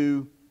seem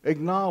to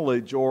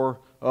acknowledge or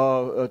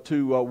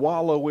to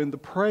wallow in the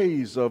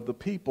praise of the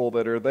people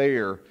that are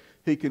there.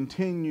 He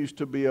continues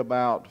to be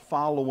about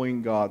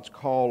following God's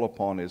call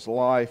upon His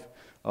life,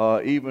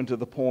 even to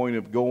the point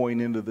of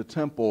going into the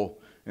temple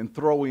and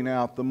throwing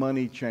out the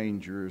money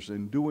changers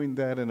and doing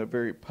that in a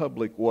very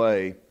public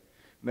way.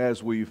 And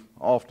as we've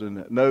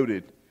often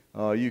noted,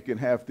 you can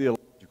have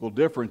theological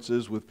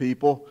differences with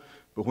people,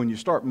 but when you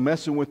start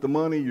messing with the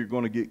money, you're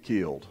going to get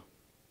killed.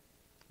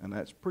 And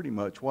that's pretty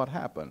much what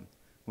happened.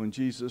 When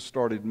Jesus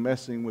started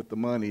messing with the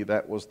money,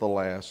 that was the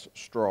last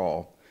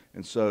straw.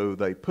 And so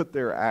they put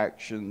their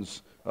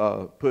actions,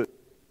 the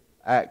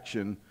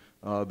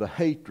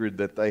hatred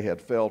that they had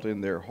felt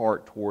in their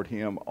heart toward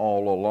Him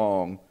all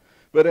along.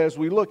 But as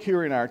we look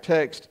here in our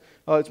text,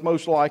 it's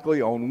most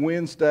likely on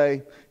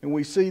Wednesday, and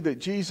we see that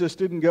Jesus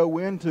didn't go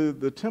into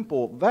the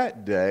temple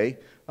that day.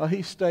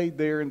 He stayed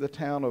there in the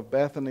town of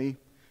Bethany.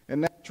 And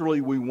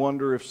naturally, we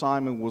wonder if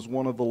Simon was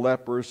one of the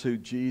lepers who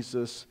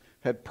Jesus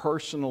had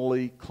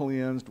personally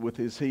cleansed with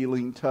His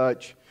healing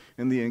touch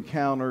in the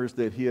encounters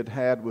that He had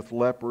had with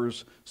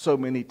lepers so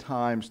many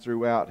times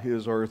throughout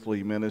His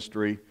earthly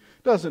ministry.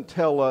 Doesn't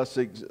tell us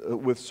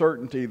with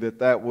certainty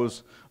that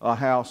was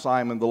how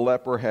Simon the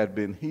leper had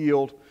been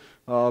healed.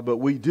 But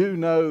we do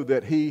know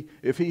that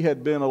if he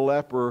had been a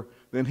leper,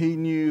 then he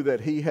knew that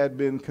he had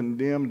been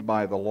condemned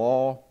by the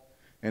law.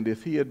 And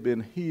if he had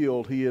been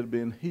healed, he had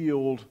been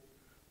healed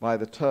by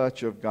the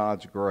touch of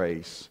God's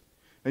grace.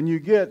 And you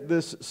get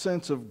this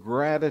sense of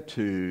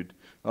gratitude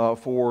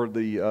for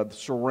the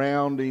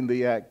surrounding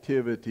the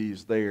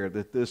activities there,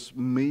 that this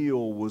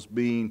meal was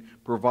being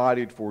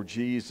provided for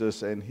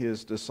Jesus and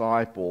His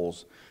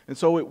disciples. And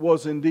so it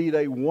was indeed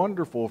a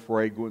wonderful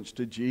fragrance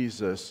to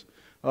Jesus,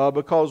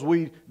 because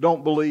we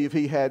don't believe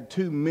He had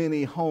too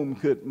many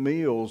home-cooked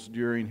meals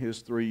during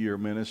His 3-year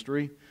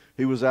ministry.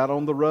 He was out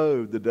on the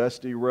road, the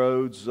dusty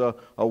roads,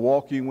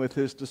 walking with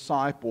His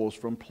disciples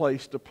from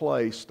place to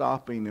place,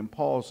 stopping and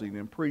pausing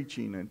and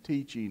preaching and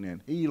teaching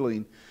and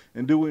healing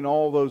and doing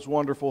all those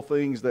wonderful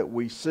things that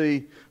we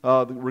see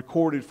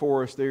recorded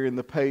for us there in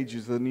the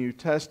pages of the New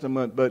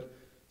Testament. But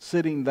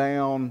sitting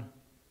down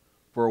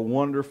for a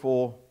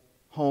wonderful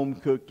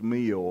home-cooked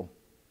meal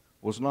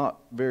was not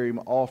very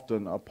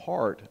often a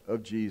part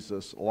of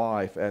Jesus'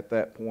 life at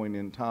that point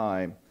in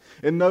time.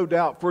 And no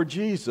doubt for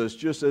Jesus,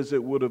 just as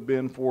it would have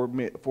been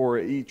for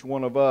each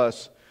one of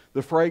us,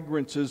 the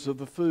fragrances of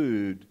the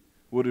food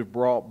would have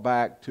brought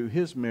back to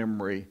His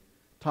memory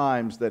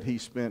times that he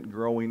spent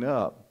growing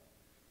up,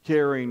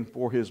 caring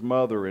for his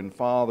mother and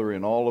father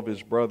and all of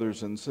his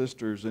brothers and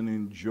sisters, and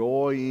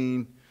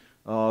enjoying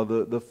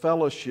the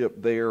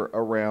fellowship there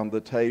around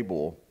the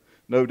table.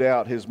 No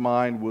doubt his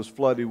mind was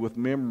flooded with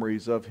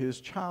memories of his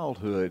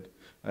childhood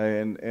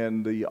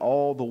and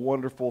all the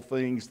wonderful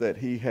things that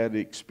he had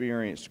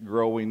experienced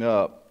growing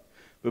up.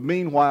 But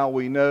meanwhile,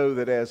 we know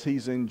that as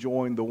he's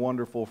enjoying the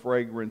wonderful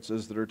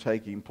fragrances that are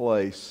taking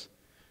place,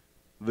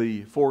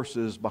 the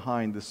forces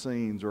behind the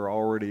scenes are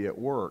already at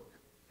work,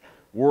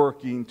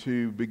 working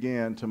to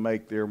begin to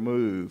make their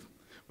move.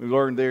 We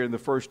learned there in the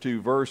first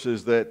 2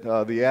 verses that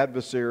the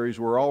adversaries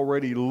were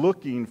already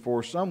looking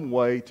for some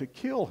way to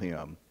kill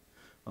him.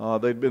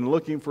 They'd been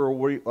looking for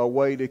a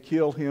way to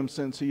kill him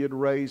since he had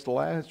raised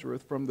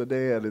Lazarus from the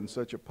dead in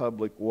such a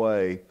public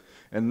way.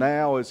 And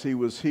now, as he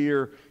was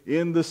here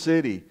in the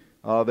city,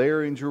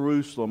 there in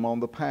Jerusalem on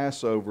the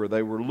Passover,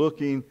 they were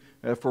looking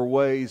for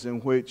ways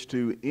in which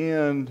to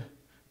end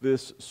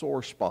this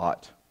sore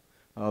spot,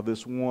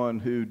 this one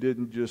who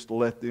didn't just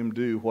let them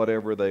do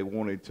whatever they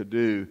wanted to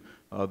do,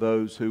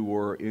 those who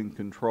were in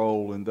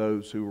control and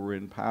those who were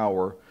in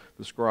power,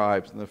 the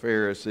scribes and the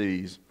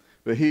Pharisees.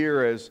 But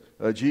here, as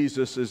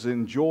Jesus is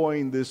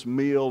enjoying this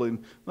meal,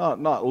 and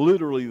not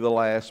literally the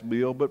last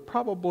meal, but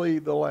probably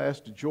the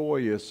last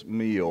joyous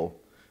meal,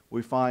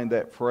 we find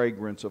that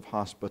fragrance of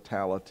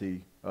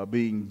hospitality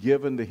being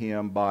given to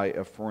him by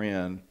a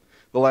friend.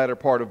 The latter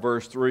part of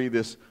verse 3,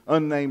 this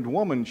unnamed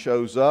woman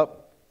shows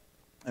up,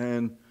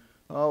 and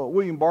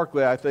William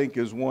Barclay, I think,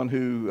 is one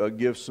who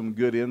gives some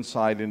good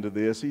insight into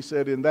this. He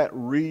said in that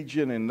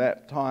region, in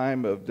that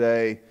time of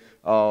day,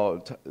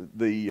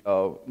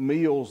 the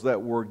meals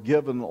that were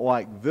given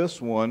like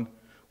this one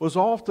was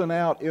often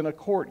out in a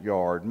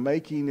courtyard,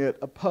 making it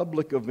a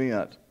public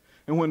event.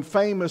 And when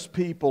famous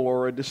people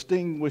or a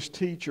distinguished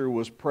teacher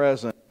was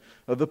present,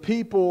 the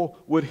people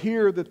would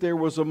hear that there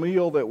was a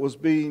meal that was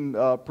being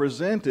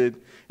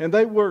presented, and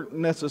they weren't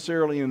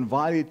necessarily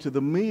invited to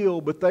the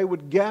meal, but they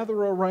would gather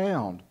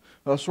around,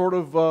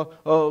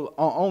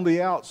 on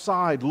the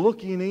outside,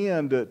 looking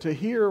in to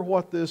hear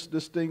what this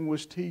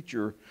distinguished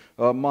teacher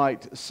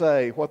might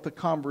say, what the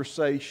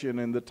conversation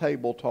and the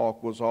table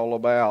talk was all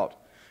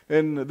about.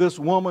 And this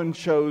woman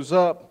shows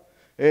up,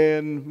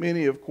 and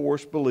many, of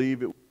course,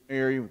 believe it was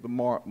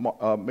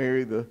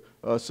Mary, the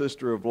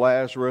sister of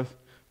Lazarus.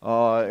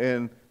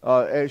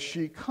 As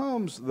she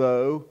comes,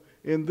 though,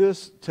 in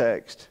this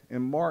text,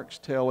 in Mark's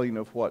telling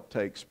of what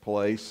takes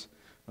place,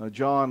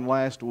 John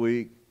last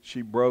week,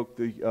 she broke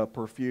the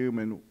perfume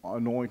and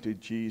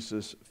anointed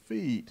Jesus'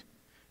 feet.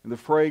 And the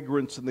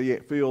fragrance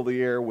filled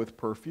the air with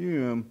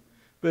perfume.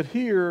 But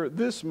here,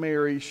 this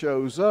Mary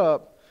shows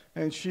up,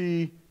 and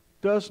she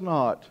does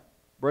not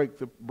break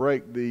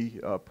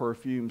the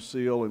perfume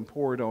seal and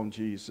pour it on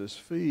Jesus'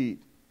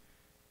 feet.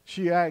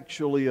 She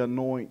actually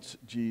anoints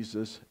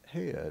Jesus'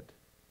 head.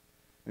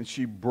 And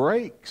she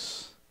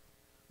breaks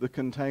the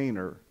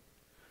container.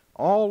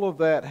 All of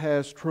that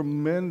has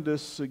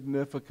tremendous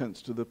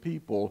significance to the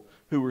people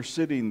who were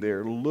sitting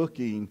there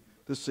looking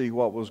to see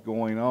what was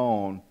going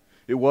on.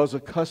 It was a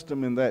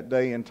custom in that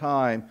day and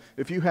time.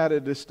 If you had a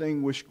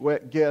distinguished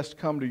guest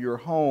come to your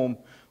home,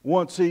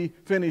 once he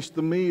finished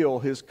the meal,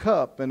 his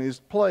cup and his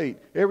plate,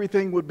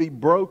 everything would be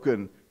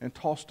broken and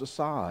tossed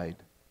aside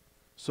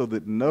so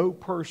that no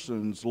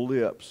person's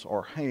lips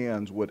or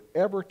hands would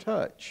ever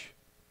touch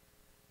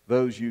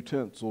those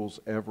utensils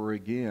ever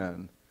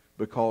again,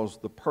 because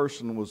the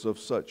person was of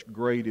such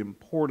great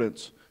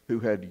importance who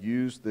had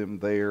used them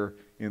there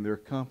in their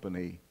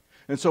company.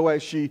 And so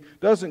as she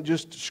doesn't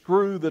just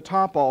screw the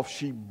top off,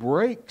 she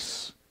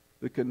breaks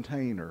the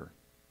container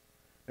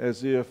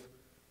as if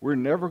we're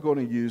never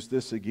going to use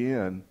this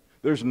again.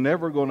 There's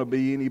never going to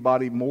be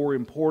anybody more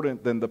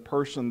important than the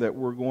person that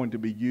we're going to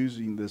be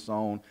using this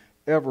on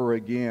ever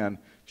again.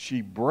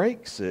 She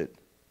breaks it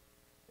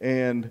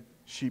and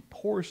she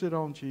pours it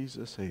on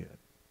Jesus' head.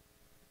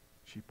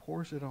 She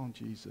pours it on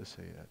Jesus'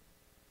 head.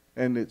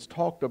 And it's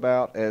talked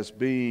about as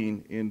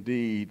being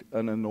indeed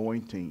an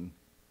anointing.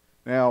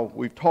 Now,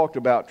 we've talked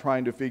about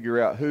trying to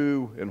figure out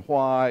who and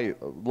why,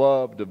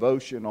 love,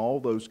 devotion, all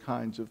those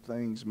kinds of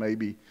things,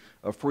 maybe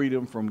a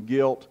freedom from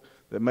guilt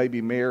that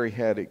maybe Mary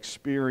had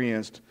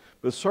experienced.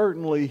 But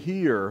certainly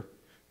here,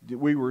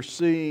 we were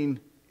seeing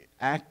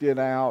acted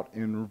out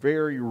in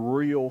very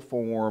real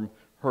form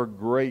her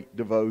great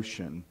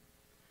devotion.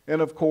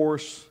 And of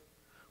course,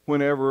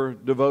 whenever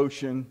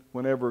devotion,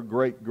 whenever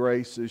great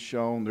grace is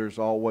shown, there's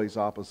always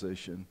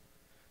opposition.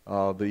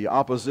 The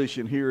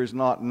opposition here is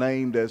not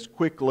named as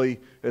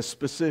quickly as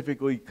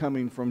specifically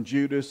coming from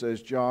Judas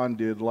as John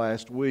did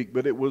last week,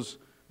 but it was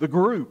the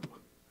group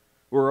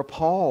were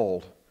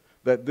appalled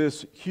that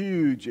this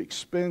huge,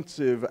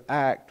 expensive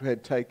act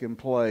had taken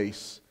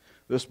place.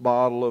 This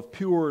bottle of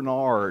pure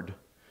nard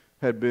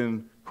had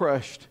been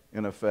crushed,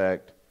 in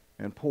effect,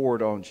 and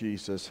poured on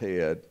Jesus'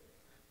 head.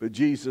 But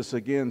Jesus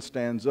again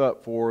stands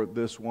up for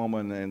this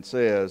woman and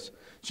says,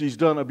 she's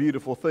done a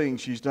beautiful thing.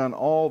 She's done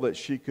all that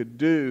she could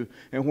do.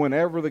 And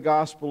whenever the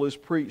gospel is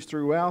preached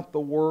throughout the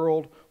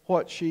world,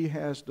 what she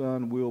has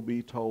done will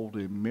be told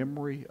in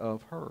memory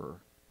of her.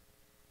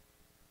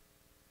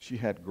 She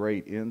had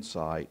great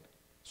insight.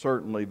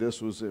 Certainly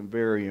this was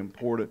very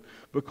important,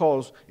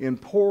 because in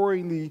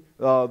pouring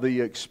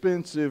the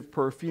expensive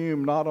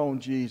perfume not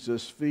on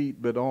Jesus'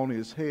 feet but on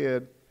his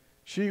head,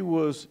 she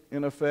was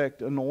in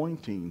effect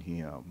anointing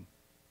him.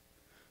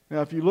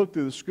 Now if you look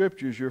through the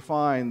scriptures, you'll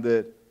find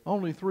that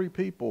only three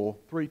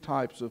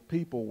types of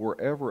people were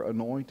ever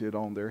anointed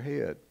on their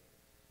head.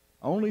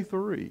 Only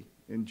three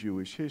in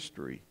Jewish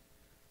history.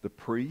 The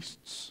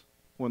priests,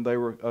 when they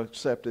were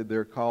accepted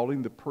their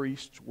calling, the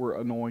priests were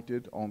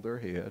anointed on their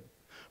head.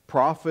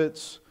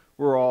 Prophets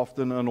were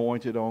often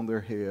anointed on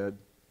their head.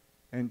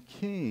 And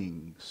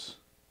kings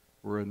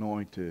were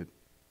anointed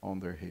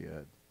on their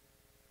head.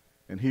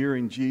 And here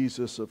in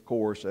Jesus, of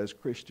course, as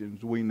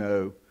Christians, we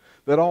know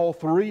that all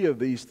three of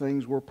these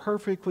things were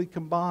perfectly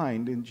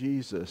combined in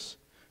Jesus.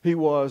 He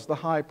was the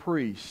high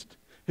priest.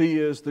 He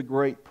is the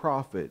great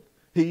prophet.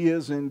 He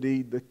is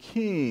indeed the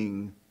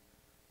king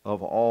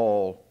of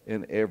all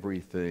and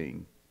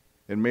everything.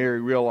 And Mary,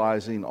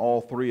 realizing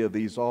all three of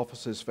these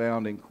offices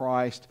found in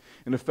Christ,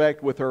 in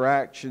effect with her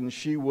actions,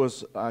 she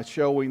was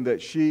showing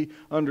that she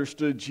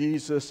understood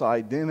Jesus'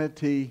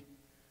 identity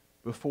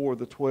before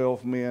the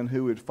 12 men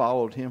who had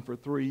followed him for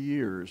 3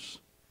 years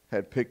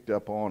had picked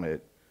up on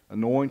it,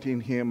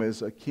 anointing him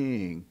as a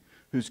king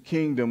whose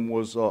kingdom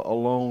was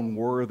alone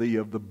worthy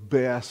of the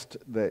best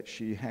that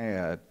she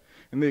had.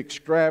 And the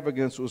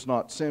extravagance was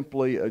not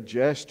simply a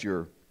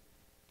gesture.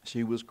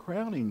 She was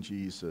crowning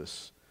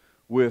Jesus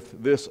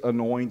with this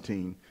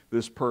anointing,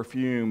 this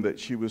perfume that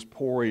she was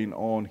pouring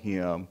on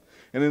him.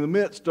 And in the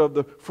midst of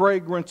the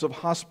fragrance of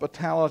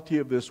hospitality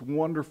of this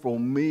wonderful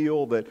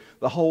meal that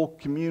the whole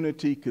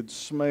community could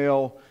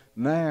smell,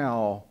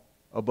 now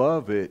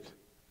above it,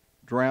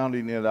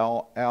 drowning it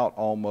all out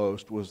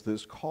almost, was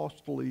this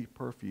costly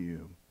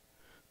perfume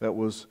that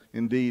was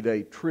indeed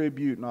a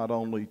tribute not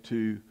only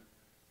to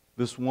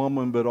this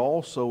woman, but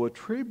also a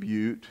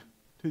tribute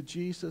to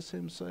Jesus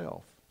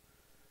himself.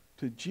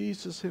 To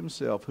Jesus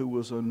himself, who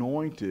was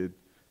anointed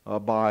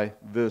by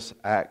this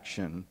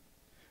action.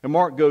 And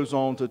Mark goes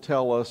on to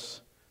tell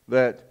us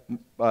that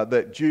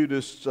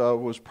Judas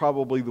was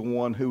probably the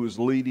one who was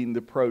leading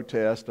the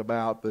protest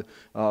about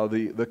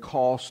the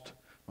cost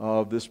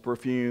of this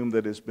perfume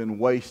that has been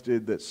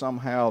wasted, that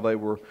somehow they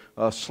were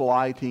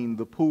slighting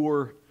the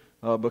poor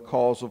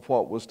because of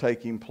what was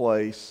taking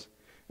place.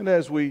 And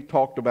as we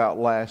talked about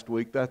last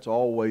week, that's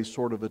always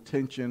sort of a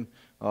tension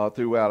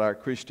throughout our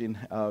Christian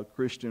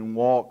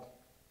walk.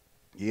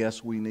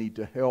 Yes, we need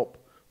to help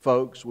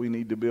folks. We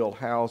need to build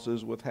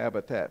houses with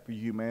Habitat for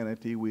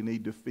Humanity. We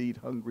need to feed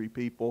hungry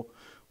people.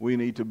 We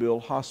need to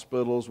build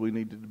hospitals. We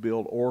need to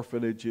build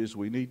orphanages.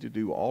 We need to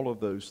do all of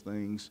those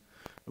things.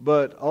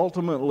 But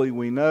ultimately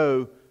we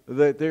know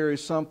that there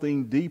is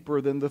something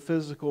deeper than the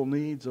physical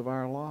needs of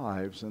our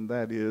lives, and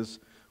that is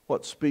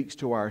what speaks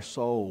to our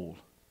soul,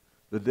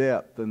 the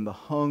depth and the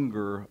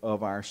hunger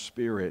of our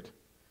spirit.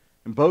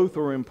 And both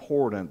are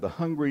important. The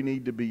hungry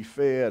need to be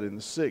fed and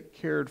the sick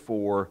cared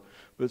for,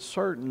 but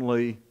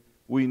certainly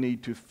we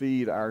need to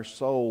feed our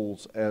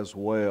souls as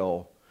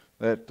well.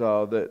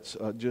 That's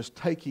just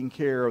taking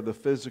care of the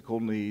physical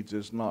needs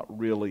is not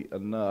really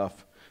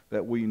enough.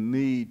 That we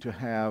need to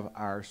have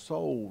our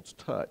souls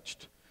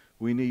touched.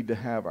 We need to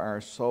have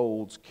our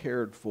souls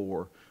cared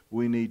for.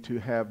 We need to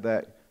have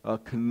that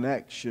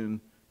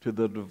connection to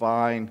the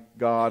divine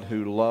God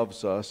who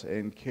loves us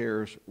and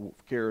cares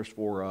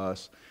for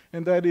us.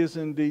 And that is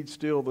indeed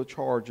still the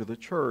charge of the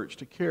church,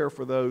 to care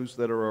for those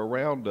that are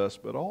around us,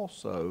 but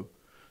also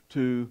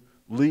to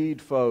lead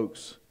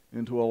folks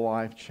into a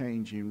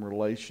life-changing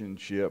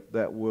relationship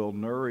that will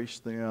nourish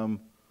them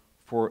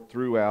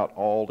throughout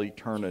all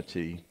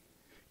eternity.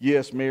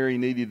 Yes, Mary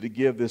needed to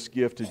give this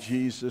gift to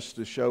Jesus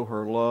to show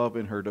her love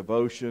and her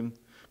devotion,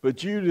 but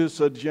Judas'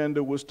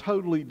 agenda was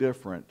totally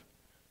different.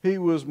 He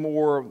was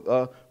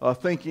more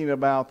thinking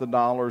about the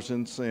dollars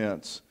and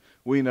cents.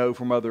 We know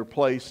from other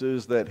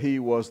places that he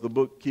was the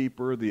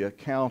bookkeeper, the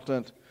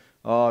accountant,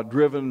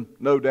 driven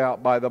no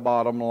doubt by the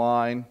bottom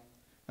line.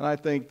 And I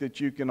think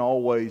that you can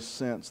always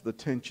sense the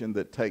tension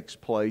that takes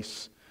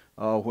place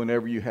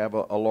whenever you have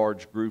a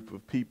large group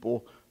of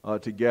people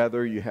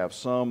together. You have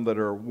some that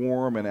are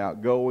warm and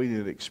outgoing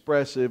and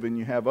expressive, and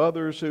you have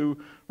others who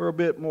are a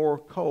bit more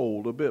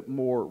cold, a bit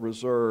more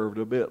reserved,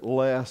 a bit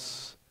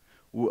less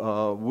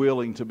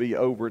willing to be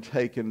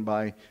overtaken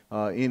by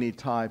any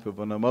type of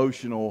an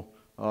emotional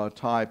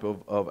type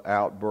of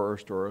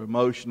outburst or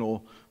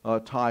emotional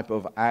type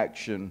of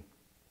action.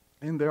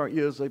 And there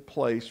is a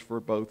place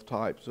for both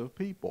types of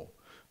people.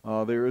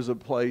 There is a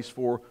place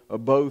for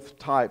both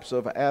types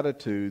of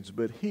attitudes.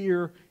 But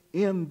here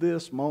in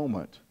this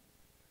moment,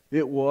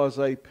 it was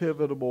a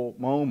pivotal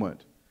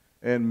moment.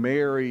 And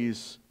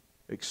Mary's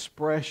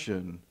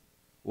expression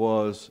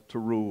was to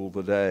rule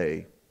the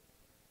day.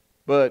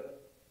 But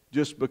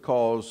just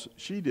because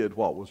she did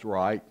what was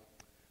right,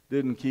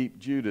 didn't keep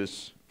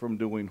Judas from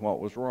doing what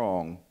was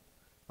wrong.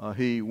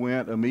 He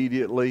went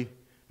immediately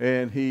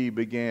and he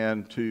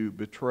began to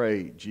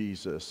betray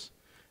Jesus.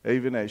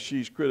 Even as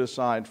she's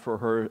criticized for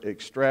her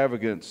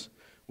extravagance,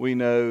 we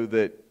know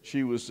that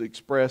she was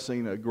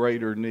expressing a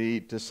greater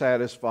need to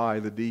satisfy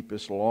the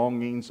deepest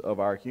longings of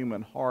our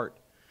human heart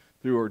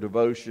through her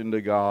devotion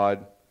to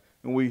God.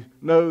 And we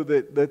know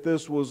that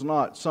this was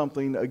not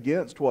something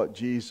against what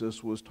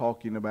Jesus was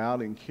talking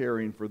about in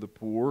caring for the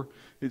poor.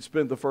 It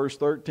spent the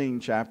first 13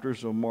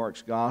 chapters of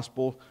Mark's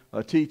Gospel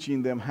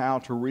teaching them how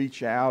to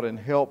reach out and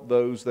help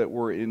those that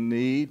were in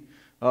need.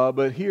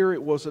 But here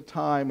it was a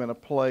time and a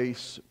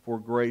place for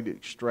great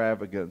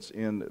extravagance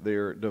in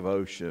their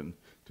devotion,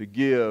 to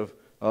give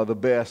the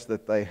best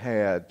that they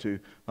had, to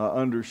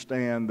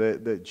understand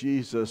that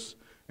Jesus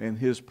and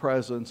His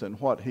presence and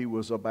what He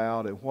was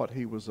about and what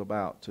He was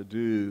about to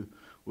do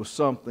was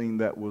something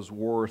that was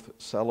worth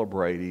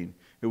celebrating.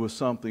 It was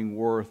something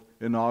worth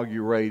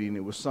inaugurating.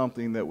 It was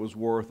something that was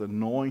worth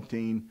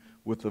anointing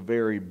with the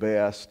very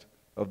best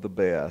of the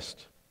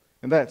best.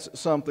 And that's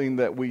something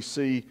that we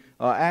see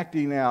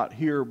acting out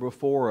here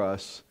before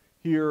us,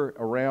 here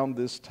around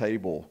this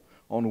table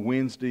on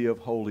Wednesday of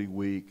Holy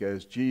Week,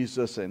 as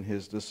Jesus and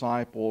His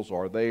disciples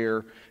are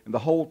there, and the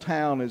whole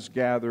town is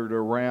gathered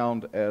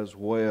around as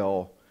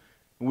well.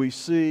 We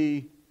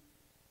see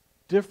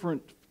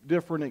different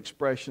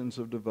expressions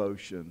of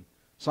devotion.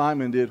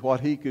 Simon did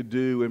what he could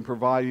do in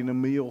providing a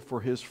meal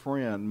for his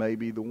friend,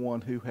 maybe the one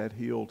who had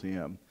healed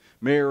him.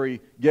 Mary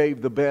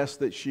gave the best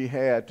that she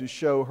had to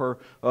show her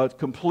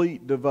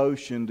complete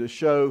devotion, to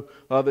show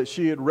that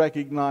she had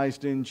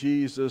recognized in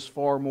Jesus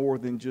far more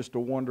than just a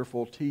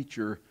wonderful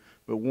teacher,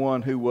 but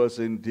one who was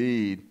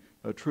indeed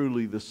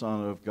truly the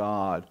Son of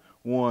God,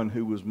 one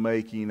who was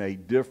making a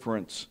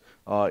difference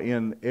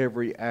in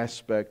every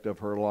aspect of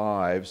her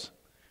lives.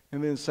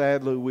 And then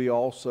sadly we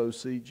also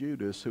see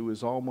Judas, who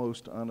is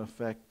almost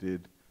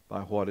unaffected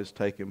by what has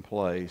taken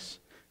place.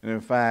 And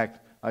in fact,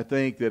 I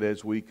think that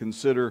as we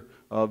consider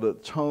the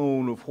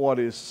tone of what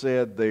is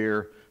said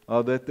there,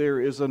 that there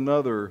is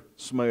another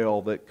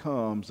smell that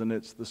comes, and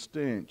it's the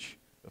stench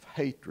of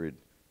hatred,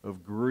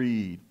 of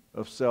greed,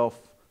 of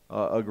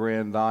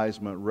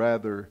self-aggrandizement,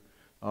 rather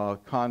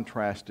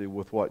contrasted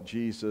with what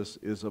Jesus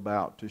is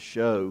about to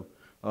show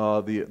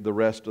the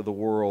rest of the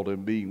world,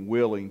 and being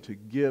willing to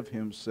give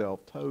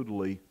Himself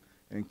totally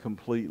and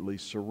completely,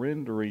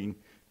 surrendering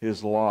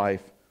His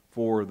life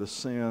for the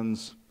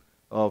sins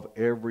of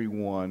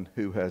everyone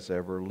who has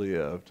ever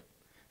lived.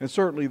 And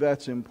certainly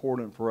that's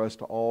important for us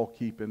to all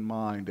keep in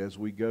mind as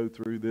we go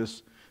through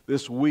this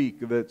week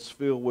that's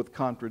filled with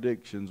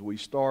contradictions. We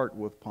start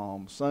with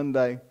Palm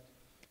Sunday,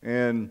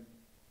 and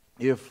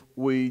if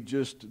we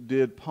just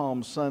did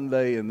Palm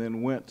Sunday and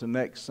then went to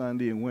next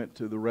Sunday and went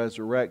to the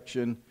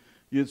resurrection,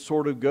 you'd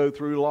sort of go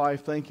through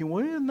life thinking,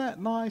 well, isn't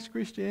that nice?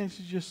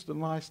 Christianity is just a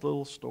nice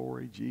little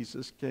story.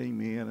 Jesus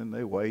came in and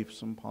they waved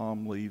some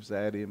palm leaves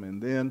at Him.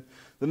 And then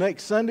the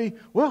next Sunday,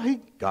 well,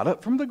 He got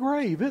up from the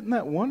grave. Isn't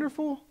that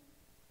wonderful?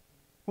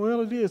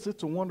 Well, it is.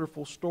 It's a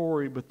wonderful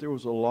story, but there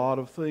was a lot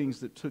of things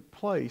that took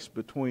place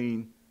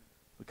between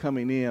the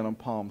coming in on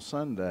Palm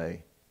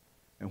Sunday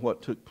and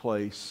what took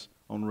place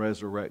on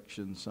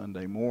Resurrection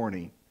Sunday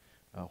morning.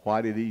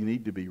 Why did He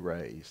need to be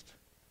raised?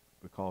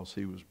 Because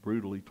He was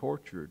brutally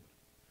tortured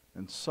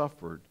and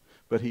suffered,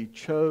 but He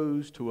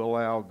chose to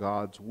allow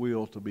God's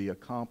will to be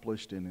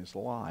accomplished in His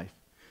life,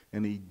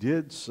 and He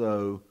did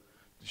so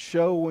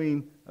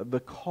showing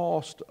the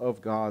cost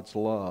of God's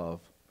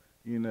love.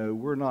 You know,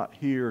 we're not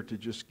here to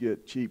just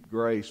get cheap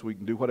grace. We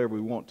can do whatever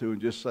we want to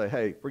and just say,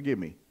 hey, forgive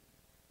me.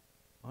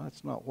 Well,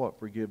 that's not what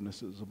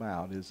forgiveness is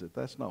about, is it?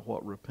 That's not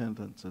what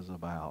repentance is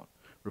about.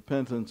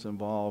 Repentance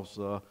involves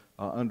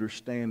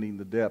understanding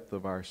the depth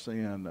of our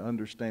sin,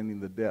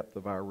 understanding the depth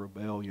of our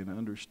rebellion,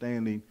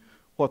 understanding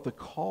what the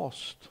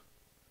cost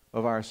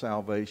of our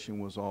salvation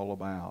was all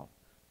about.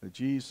 That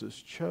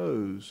Jesus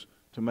chose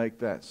to make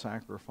that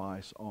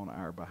sacrifice on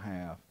our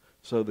behalf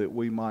so that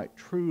we might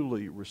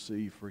truly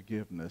receive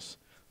forgiveness,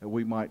 that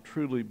we might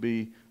truly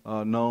be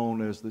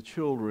known as the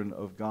children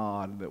of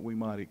God, and that we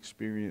might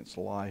experience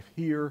life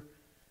here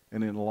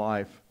and in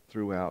life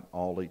throughout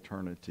all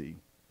eternity.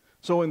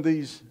 So in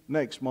these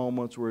next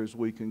moments, where as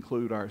we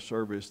conclude our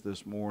service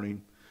this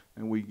morning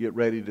and we get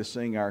ready to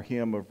sing our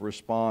hymn of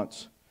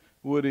response,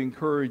 would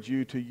encourage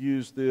you to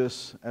use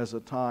this as a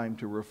time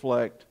to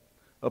reflect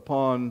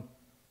upon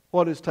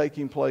what is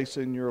taking place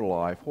in your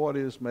life. What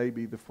is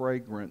maybe the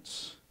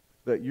fragrance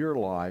that your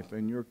life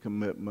and your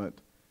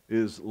commitment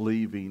is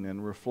leaving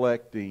and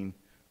reflecting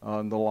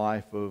on the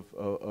life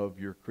of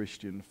your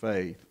Christian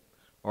faith?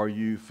 Are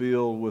you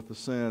filled with a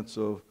sense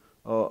of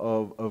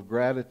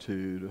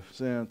gratitude, a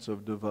sense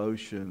of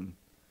devotion?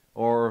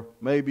 Or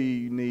maybe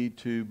you need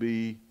to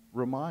be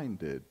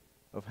reminded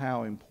of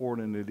how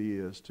important it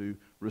is to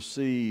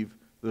receive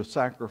the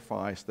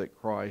sacrifice that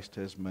Christ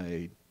has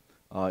made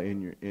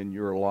in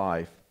your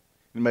life.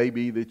 It may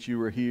be that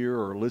you are here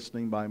or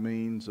listening by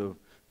means of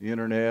the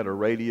internet or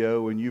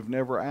radio, and you've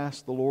never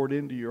asked the Lord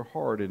into your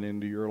heart and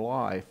into your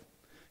life.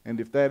 And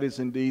if that is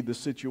indeed the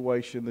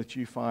situation that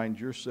you find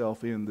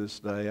yourself in this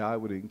day, I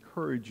would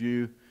encourage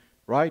you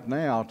right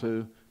now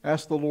to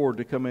ask the Lord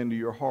to come into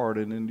your heart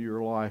and into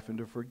your life and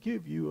to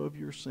forgive you of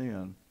your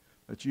sin,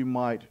 that you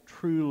might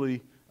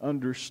truly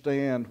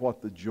understand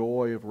what the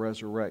joy of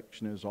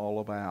resurrection is all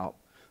about,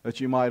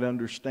 that you might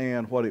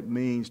understand what it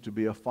means to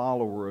be a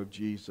follower of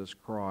Jesus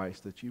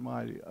Christ, that you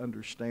might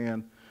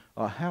understand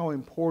how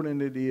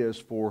important it is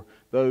for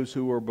those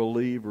who are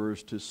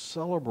believers to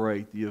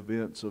celebrate the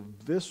events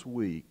of this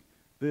week,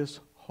 this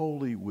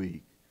Holy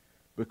Week,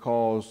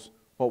 because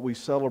what we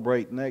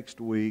celebrate next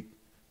week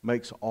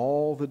makes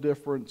all the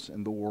difference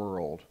in the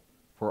world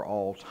for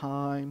all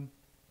time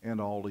and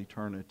all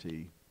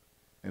eternity.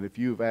 And if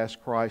you've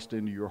asked Christ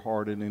into your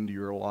heart and into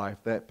your life,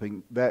 that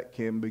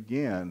can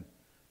begin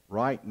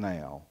right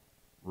now,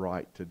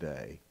 right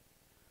today.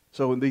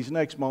 So in these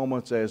next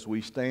moments as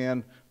we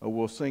stand,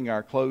 we'll sing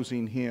our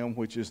closing hymn,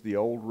 which is the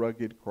Old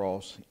Rugged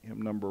Cross,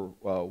 hymn number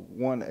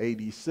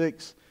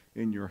 186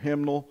 in your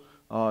hymnal.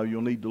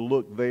 You'll need to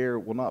look there.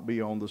 It will not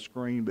be on the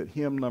screen, but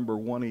hymn number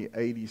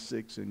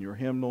 186 in your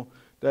hymnal.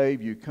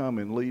 Dave, you come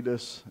and lead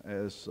us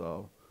as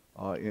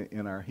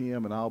in our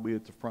hymn, and I'll be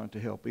at the front to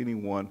help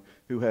anyone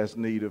who has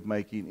need of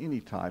making any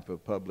type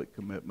of public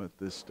commitment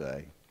this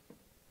day.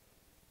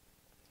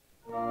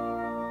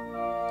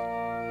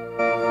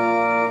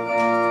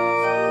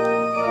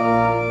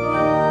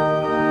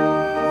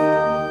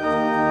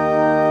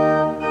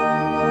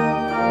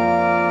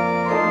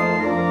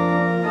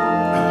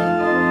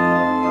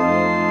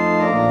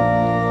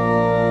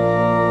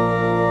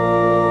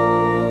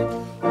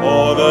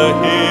 On a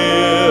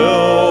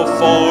hill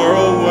far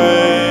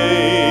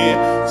away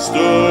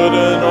stood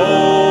an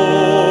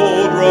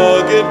old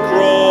rugged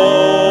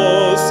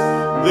cross,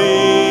 the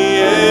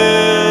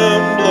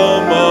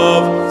emblem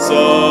of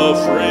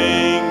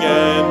suffering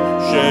and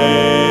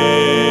shame.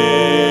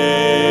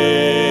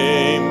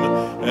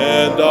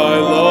 And I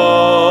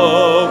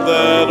love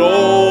that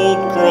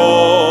old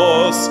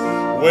cross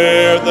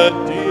where the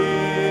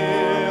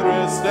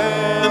dearest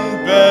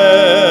and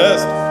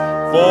best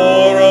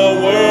for a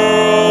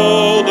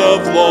world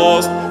of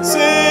lost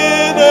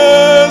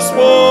sinners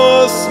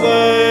was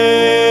slain.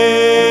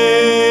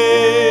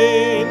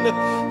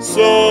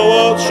 So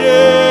I'll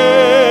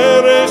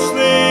cherish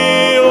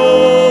the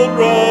old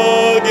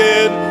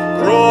rugged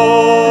cross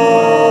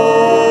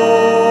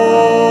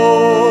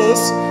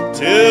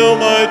till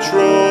my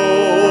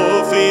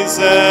trophies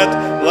at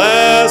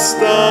last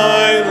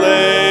I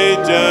lay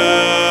down.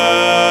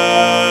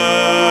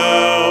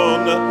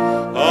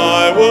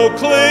 I will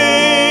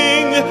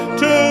cling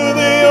to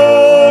the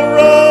old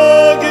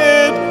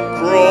rugged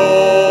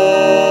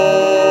cross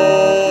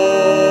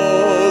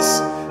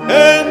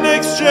and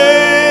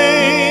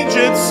exchange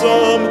it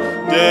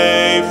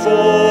someday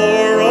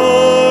for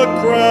a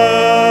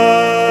crown.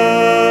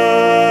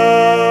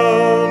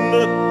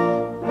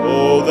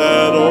 Oh,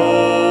 that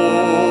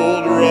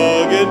old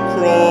rugged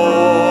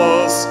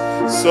cross,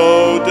 so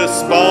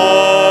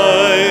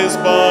despised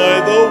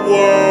by the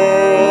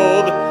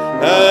world,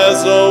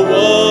 as a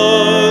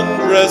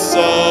wondrous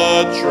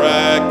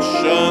attraction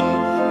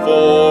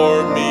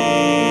for me.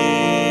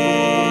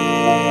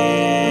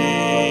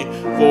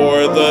 For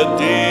the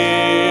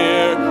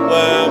dear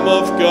Lamb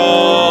of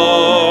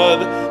God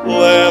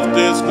left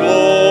his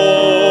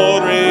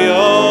glory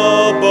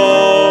above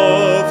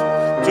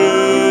to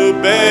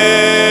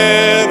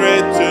bear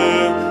it to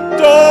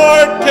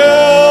dark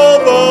Calvary.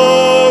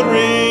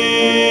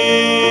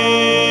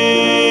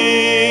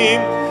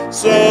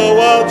 So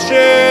I'll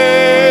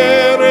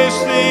cherish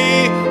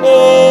the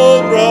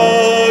old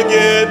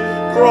rugged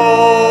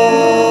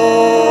cross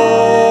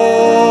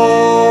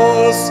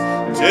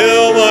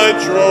till my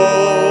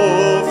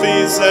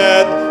trophies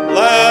at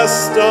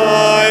last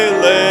I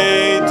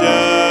lay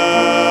down.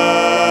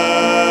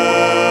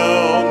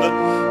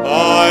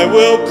 I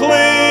will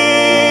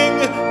cling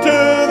to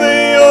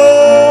the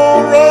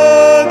old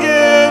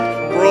rugged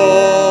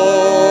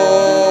cross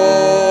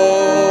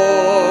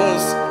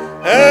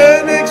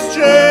and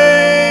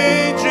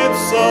exchange it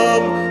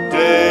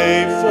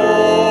someday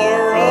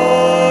for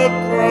a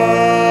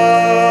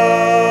crown.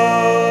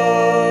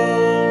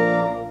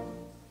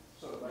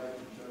 So glad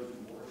you chose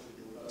to worship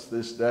with us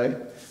this day.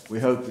 We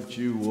hope that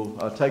you will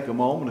take a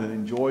moment and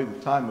enjoy the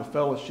time of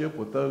fellowship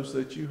with those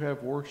that you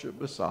have worshiped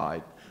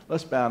beside.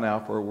 Let's bow now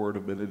for a word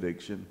of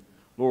benediction.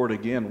 Lord,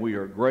 again, we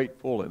are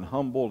grateful and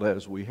humbled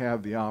as we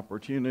have the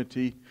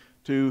opportunity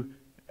to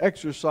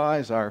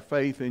exercise our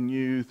faith in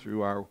you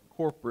through our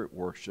corporate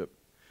worship.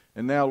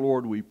 And now,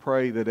 Lord, we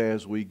pray that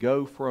as we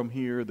go from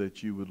here,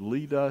 that you would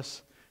lead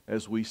us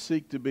as we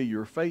seek to be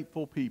your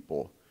faithful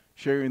people,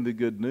 sharing the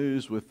good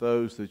news with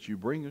those that you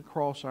bring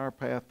across our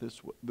path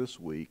this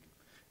week.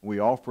 We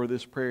offer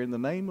this prayer in the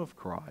name of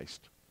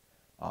Christ.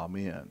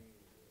 Amen.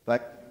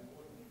 Thank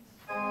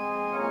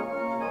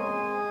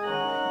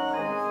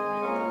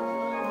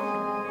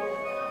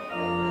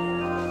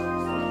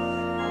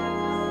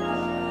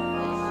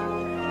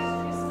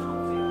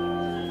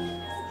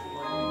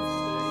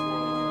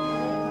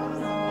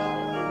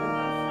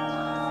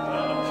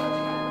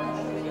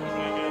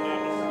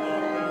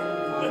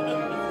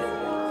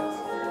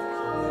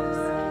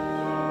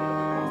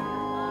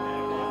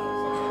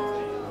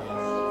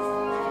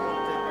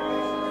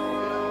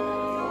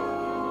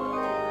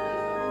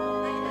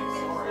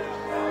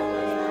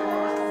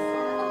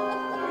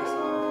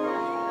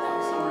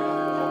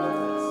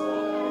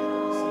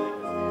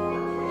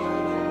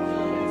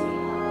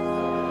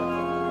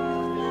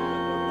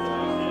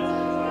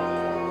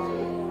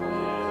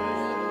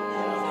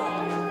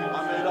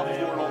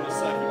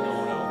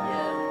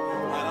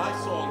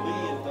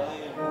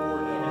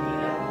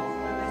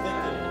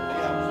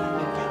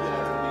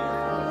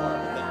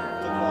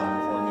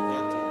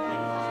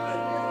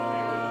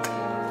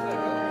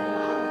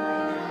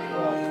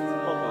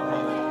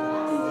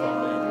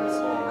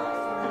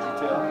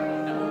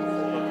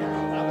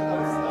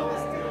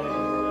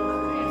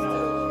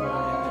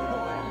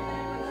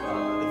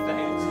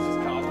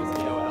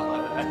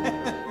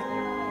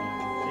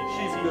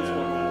good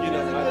sport. You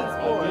know,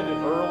 I did it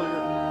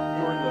earlier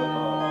during the,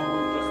 we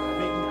were just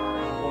painting.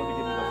 She wanted to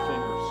give me the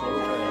finger so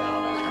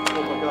bad.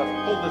 Oh my gosh,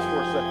 hold this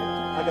for a second.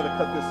 I got to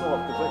cut this off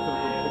because that could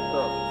have been picked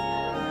up.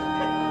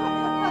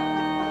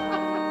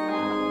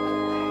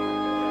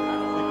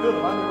 It could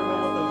have. I never know